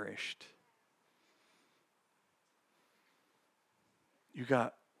 cherished. You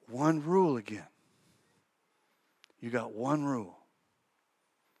got one rule again. You got one rule.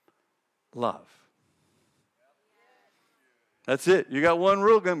 Love. That's it. You got one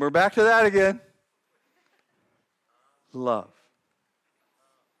rule again. We're back to that again. Love.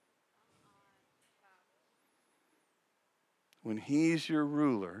 When he's your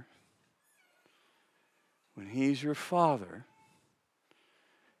ruler, when he's your father,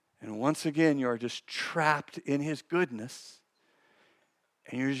 and once again you are just trapped in his goodness,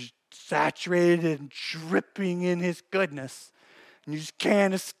 and you're just saturated and dripping in his goodness, and you just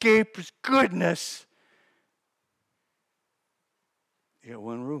can't escape his goodness. You got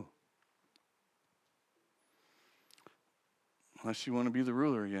one rule. Unless you want to be the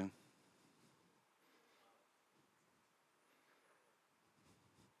ruler again.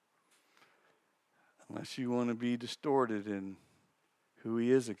 Unless you want to be distorted in who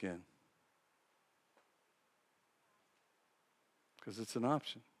he is again. Because it's an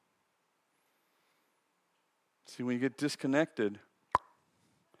option. See, when you get disconnected,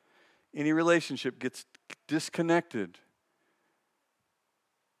 any relationship gets disconnected,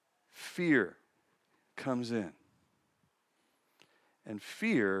 fear comes in. And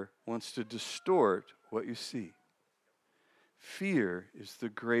fear wants to distort what you see. Fear is the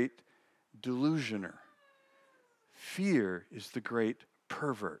great delusioner. Fear is the great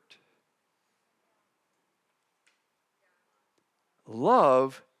pervert.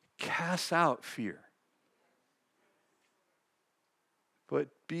 Love casts out fear. But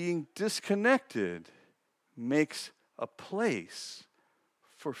being disconnected makes a place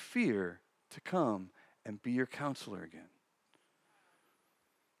for fear to come and be your counselor again.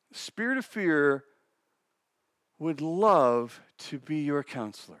 The spirit of fear would love to be your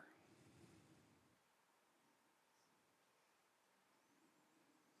counselor.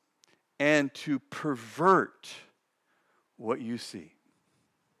 And to pervert what you see.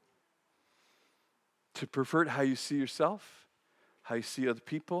 To pervert how you see yourself, how you see other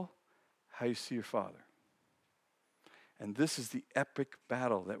people, how you see your Father. And this is the epic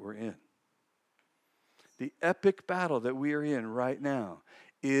battle that we're in. The epic battle that we are in right now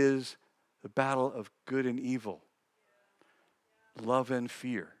is the battle of good and evil, love and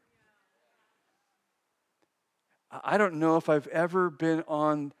fear. I don't know if I've ever been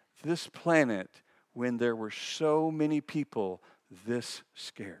on this planet when there were so many people this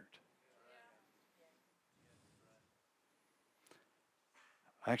scared.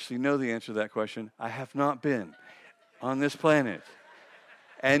 I actually know the answer to that question. I have not been on this planet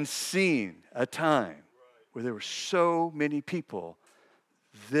and seen a time where there were so many people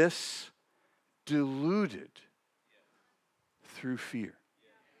this deluded through fear.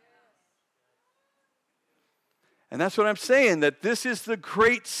 And that's what I'm saying, that this is the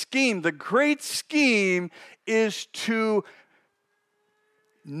great scheme. The great scheme is to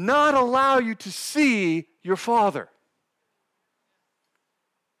not allow you to see your Father.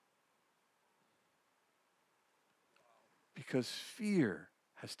 Because fear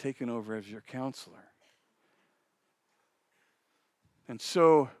has taken over as your counselor. And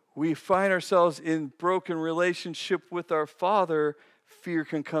so we find ourselves in broken relationship with our Father. fear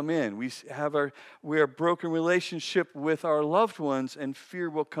can come in. We are broken relationship with our loved ones, and fear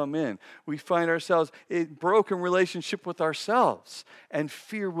will come in. We find ourselves in broken relationship with ourselves, and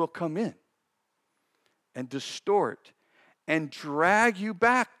fear will come in and distort and drag you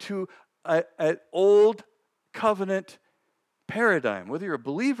back to an old covenant paradigm. Whether you're a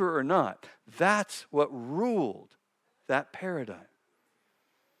believer or not, that's what ruled that paradigm.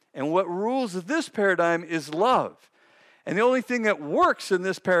 And what rules this paradigm is love. And the only thing that works in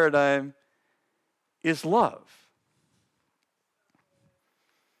this paradigm is love.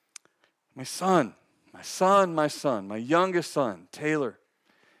 My youngest son, Taylor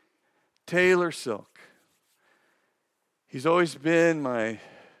Silk. He's always been my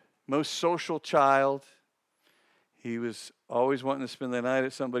most social child. He was always wanting to spend the night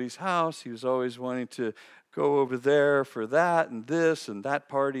at somebody's house. He was always wanting to go over there for that and this and that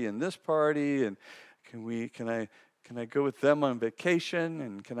party and this party. And can I go with them on vacation?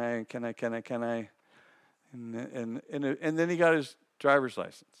 And can I? And then he got his driver's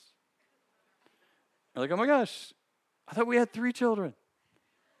license. I'm like, oh my gosh, I thought we had 3 children.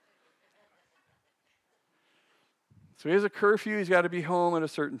 So he has a curfew. He's got to be home at a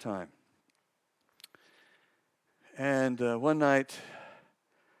certain time. And one night,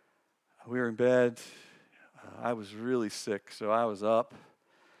 we were in bed. I was really sick, so I was up.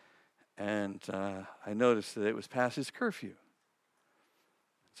 And I noticed that it was past his curfew.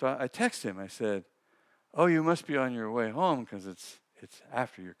 So I texted him. I said, oh, you must be on your way home because it's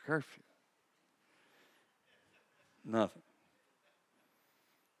after your curfew. Nothing.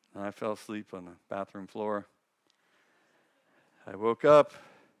 And I fell asleep on the bathroom floor. I woke up,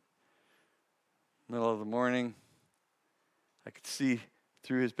 middle of the morning. I could see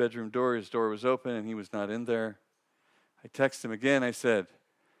through his bedroom door. His door was open, and he was not in there. I texted him again. I said,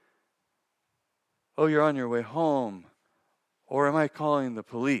 oh, you're on your way home, or am I calling the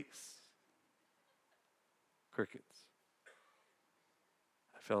police? Crickets.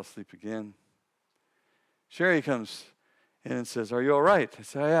 I fell asleep again. Sherry comes in and says, are you all right? I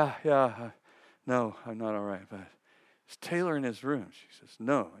said, yeah. No, I'm not all right, but is Taylor in his room? She says,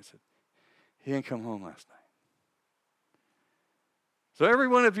 no. I said, he didn't come home last night. So every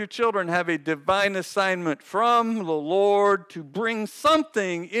one of your children have a divine assignment from the Lord to bring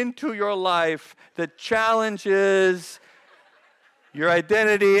something into your life that challenges your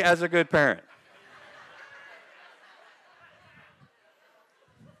identity as a good parent.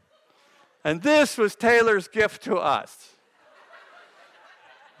 And this was Taylor's gift to us.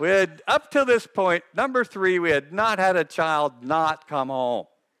 We had, up to this point, number 3, we had not had a child not come home.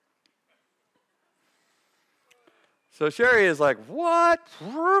 So Sherry is like, what?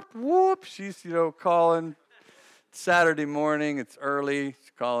 Whoop. She's, calling Saturday morning. It's early.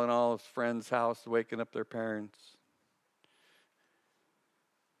 She's calling all his friends' house, waking up their parents.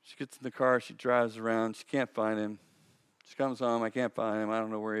 She gets in the car. She drives around. She can't find him. She comes home. I can't find him. I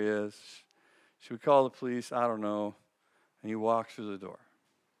don't know where he is. Should we call the police? I don't know. And he walks through the door.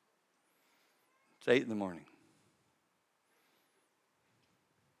 It's 8 in the morning.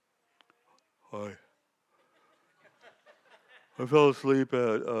 Hi. I fell asleep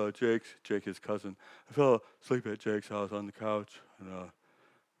at Jake, his cousin. I fell asleep at Jake's house on the couch, and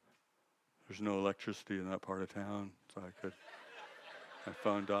there's no electricity in that part of town, so my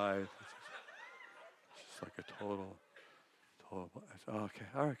phone died. It's just like a total. I said, oh, okay,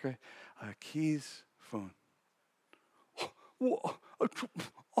 all right, great. Keys, phone.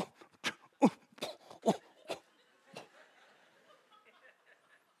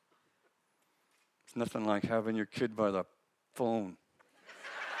 It's nothing like having your kid by the phone.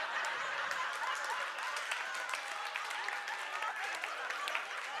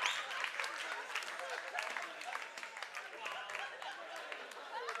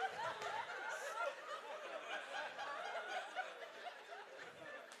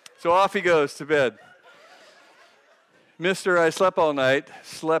 So off he goes to bed. Mister, I slept all night,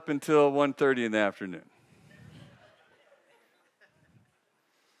 slept until 1:30 in the afternoon.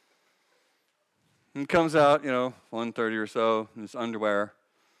 And comes out, 1:30 or so, in his underwear,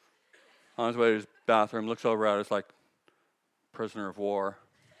 on his way to his bathroom, looks over at us like prisoner of war.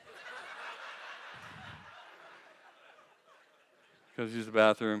 Goes to use the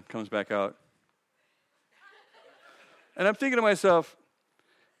bathroom, comes back out. And I'm thinking to myself,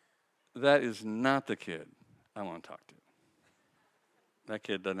 that is not the kid I want to talk to. That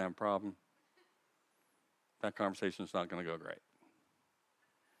kid doesn't have a problem. That conversation's not going to go great.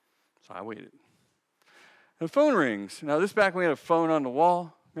 So I waited. The phone rings. Now, this back when we had a phone on the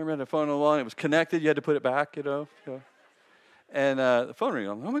wall. Remember, we had a phone on the wall, and it was connected. You had to put it back, And the phone rings.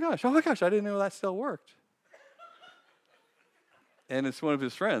 I'm like, oh, my gosh, I didn't know that still worked. and it's one of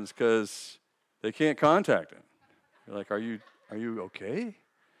his friends because they can't contact him. They're like, are you okay?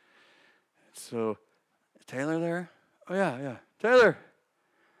 So, Taylor there? Oh, yeah. Taylor,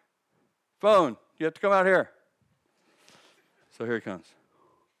 phone, you have to come out here. So here he comes.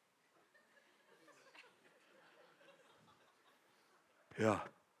 Yeah.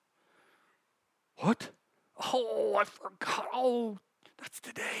 What? Oh, I forgot. Oh, that's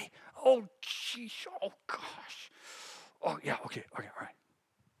today. Oh, sheesh. Oh, gosh. Oh, yeah, okay, all right.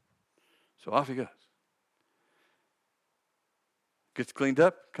 So off he goes. Gets cleaned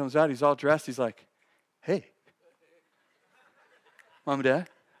up, comes out, he's all dressed. He's like, hey, Mom and Dad,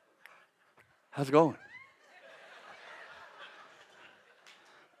 how's it going?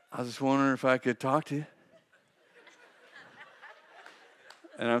 I was just wondering if I could talk to you.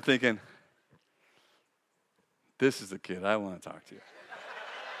 And I'm thinking, this is the kid I want to talk to.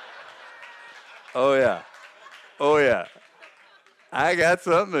 Oh, yeah. I got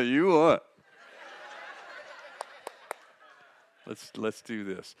something that you want. Let's do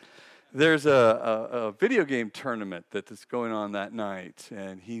this. There's a video game tournament that's going on that night,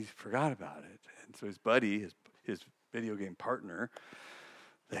 and he forgot about it. And so his buddy, his video game partner,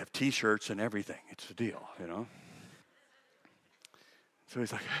 they have T-shirts and everything. It's a deal, you know. So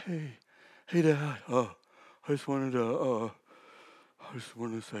he's like, hey, Dad. I just wanted to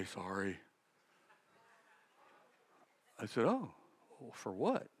say sorry. I said, oh, for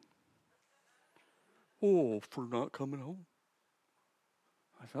what? Oh, for not coming home.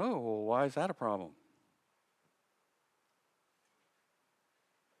 I said, oh, well, why is that a problem?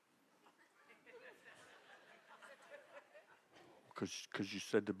 Because you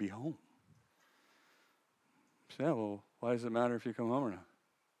said to be home. I said, yeah, well, why does it matter if you come home or not?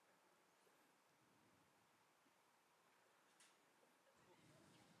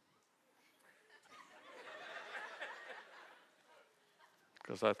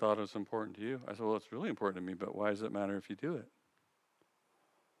 Because I thought it was important to you. I said, well, it's really important to me, but why does it matter if you do it?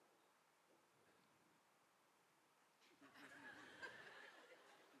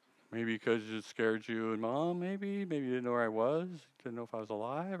 Maybe because it scared you and Mom, maybe you didn't know where I was, didn't know if I was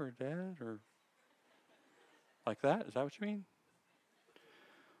alive or dead or like that. Is that what you mean?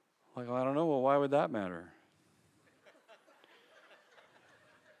 Like, well, I don't know. Well, why would that matter?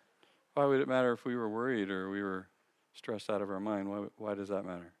 Why would it matter if we were worried or we were stressed out of our mind? Why does that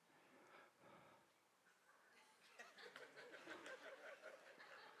matter?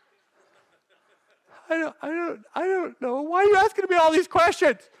 I don't know. Why are you asking me all these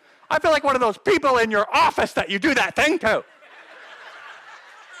questions? I feel like one of those people in your office that you do that thing to.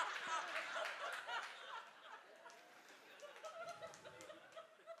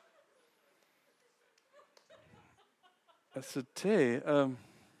 I said, Tay,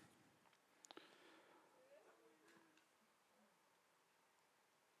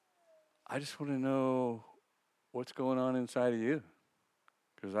 I just want to know what's going on inside of you,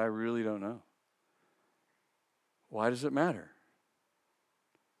 because I really don't know. Why does it matter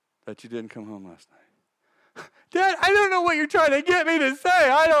that you didn't come home last night? Dad, I don't know what you're trying to get me to say.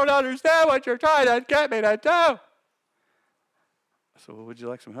 I don't understand what you're trying to get me to do. So, well, would you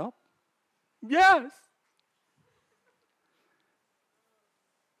like some help? Yes.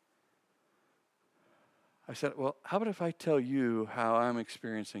 I said, well, how about if I tell you how I'm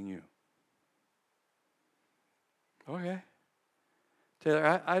experiencing you? Okay.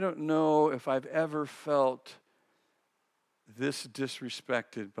 Taylor, I don't know if I've ever felt this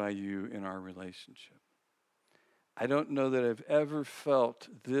disrespected by you in our relationship. I don't know that I've ever felt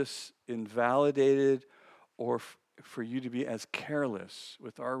this invalidated or for you to be as careless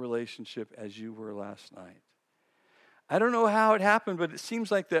with our relationship as you were last night. I don't know how it happened, but it seems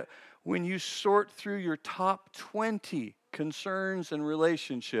like that when you sort through your top 20 concerns and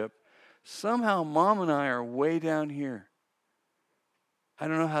relationship, somehow Mom and I are way down here. I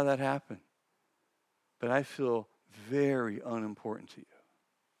don't know how that happened, but I feel very unimportant to you.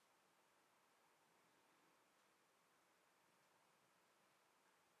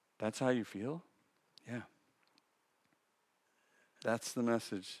 That's how you feel? Yeah. That's the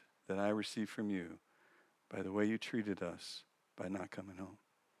message that I received from you by the way you treated us by not coming home.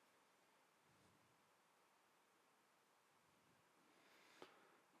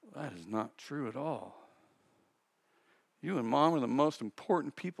 That is not true at all. You and Mom are the most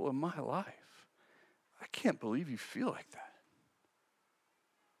important people in my life. I can't believe you feel like that.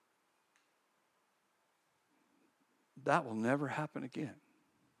 That will never happen again.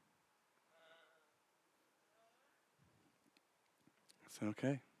 I said,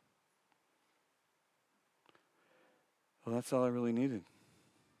 okay. Well, that's all I really needed.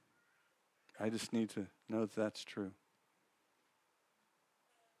 I just need to know that that's true.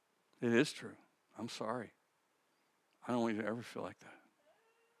 It is true. I'm sorry. I don't want you to ever feel like that.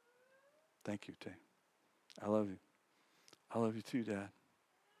 Thank you, Tay. I love you. I love you too, Dad.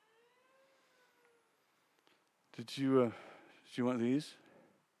 Did you want these?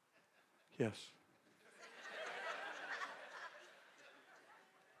 Yes.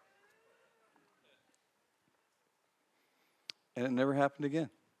 And it never happened again.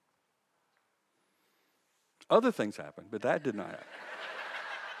 Other things happened, but that did not happen.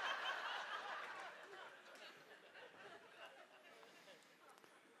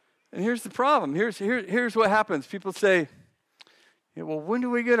 And here's the problem. Here's what happens. People say, yeah, well, when do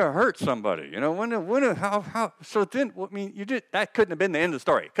we get to hurt somebody? You know, how? So then, I mean, that couldn't have been the end of the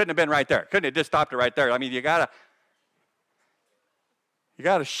story. Couldn't have been right there. Couldn't have just stopped it right there. I mean, you gotta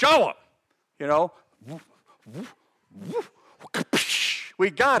show them. You know, we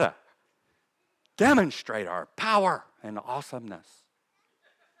gotta demonstrate our power and awesomeness.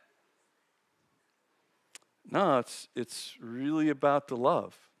 No, it's really about the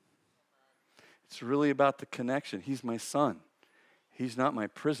love. It's really about the connection. He's my son. He's not my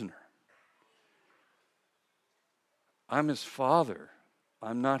prisoner. I'm his father.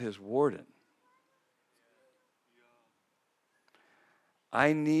 I'm not his warden.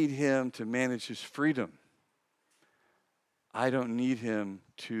 I need him to manage his freedom. I don't need him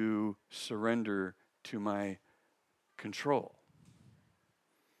to surrender to my control.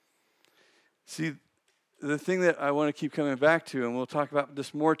 See, the thing that I want to keep coming back to, and we'll talk about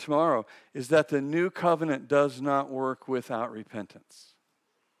this more tomorrow, is that the new covenant does not work without repentance.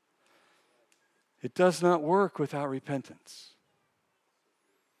 It does not work without repentance.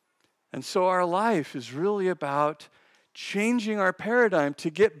 And so our life is really about changing our paradigm to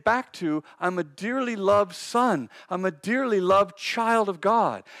get back to, I'm a dearly loved son. I'm a dearly loved child of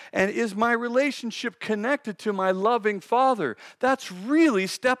God. And is my relationship connected to my loving Father? That's really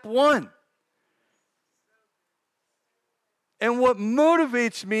step one. And what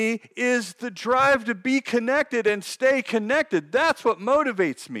motivates me is the drive to be connected and stay connected. That's what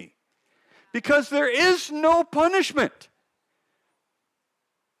motivates me. Because there is no punishment.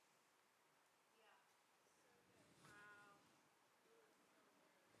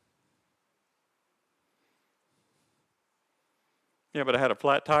 Yeah, but I had a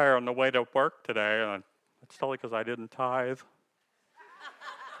flat tire on the way to work today, and it's totally because I didn't tithe.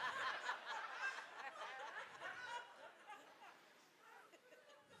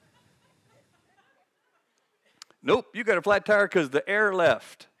 Nope, you got a flat tire because the air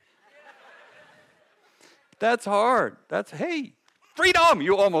left. That's hard. Hey, freedom!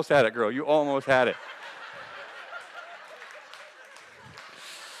 You almost had it, girl. You almost had it.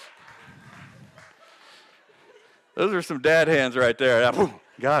 Those are some dad hands right there.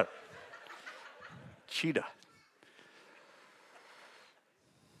 Got it. Cheetah.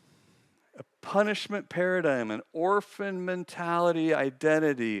 A punishment paradigm, an orphan mentality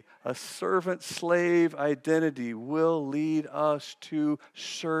identity, a servant-slave identity will lead us to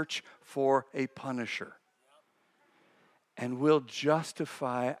search for a punisher. And will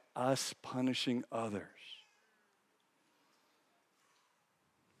justify us punishing others.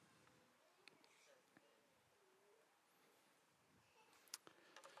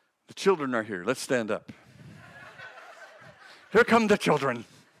 The children are here. Let's stand up. Here come the children.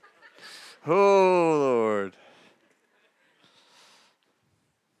 Oh, Lord.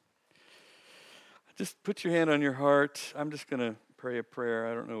 Just put your hand on your heart. I'm just going to pray a prayer.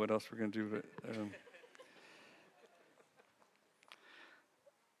 I don't know what else we're going to do, but...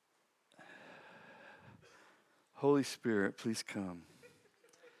 Holy Spirit, please come.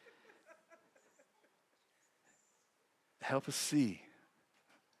 Help us see.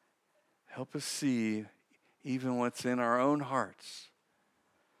 Help us see even what's in our own hearts.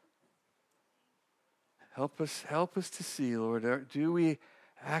 Help us to see, Lord. Do we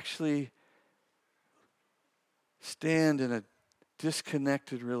actually stand in a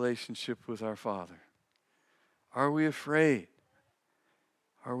disconnected relationship with our Father? Are we afraid?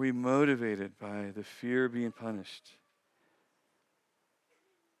 Are we motivated by the fear of being punished?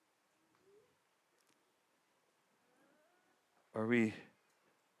 Are we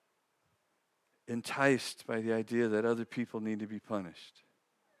enticed by the idea that other people need to be punished?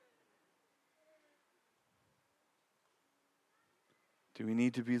 Do we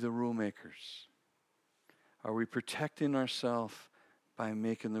need to be the rule makers? Are we protecting ourselves by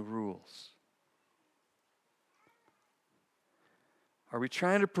making the rules? Are we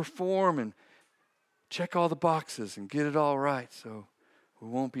trying to perform and check all the boxes and get it all right so we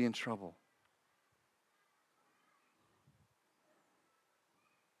won't be in trouble?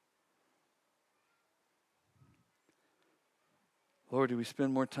 Lord, do we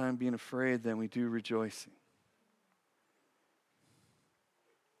spend more time being afraid than we do rejoicing?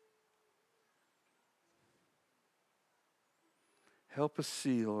 Help us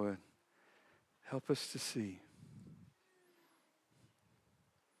see, Lord. Help us to see.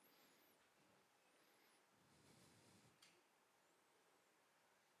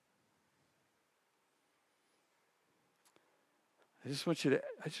 I just want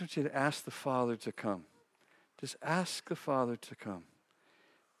you to ask the Father to come. Just ask the Father to come.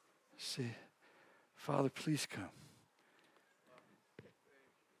 Say, Father, please come.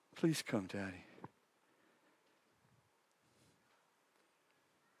 Please come, Daddy.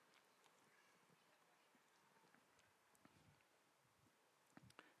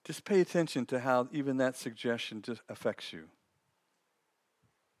 Just pay attention to how even that suggestion just affects you.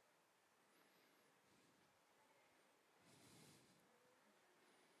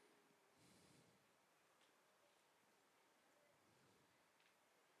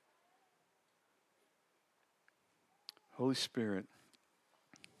 Holy Spirit,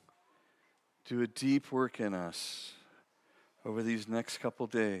 do a deep work in us over these next couple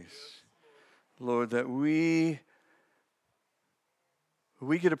days. Lord, that we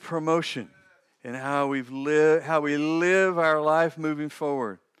get a promotion in how we live our life moving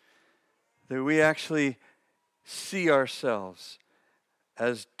forward. That we actually see ourselves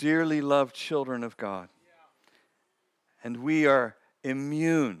as dearly loved children of God. And we are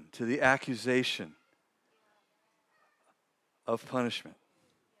immune to the accusation of punishment.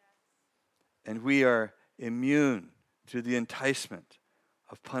 And we are immune to the enticement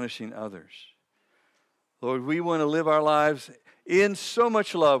of punishing others. Lord, we want to live our lives in so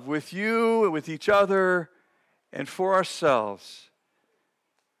much love with you, with each other, and for ourselves,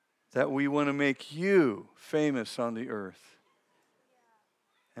 that we want to make you famous on the earth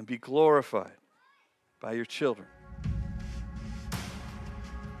and be glorified by your children.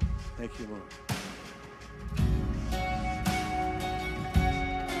 Thank you, Lord.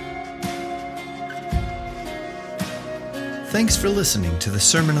 Thanks for listening to the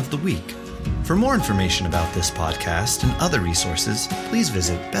Sermon of the Week. For more information about this podcast and other resources, please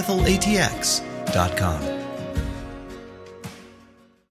visit bethelatx.com.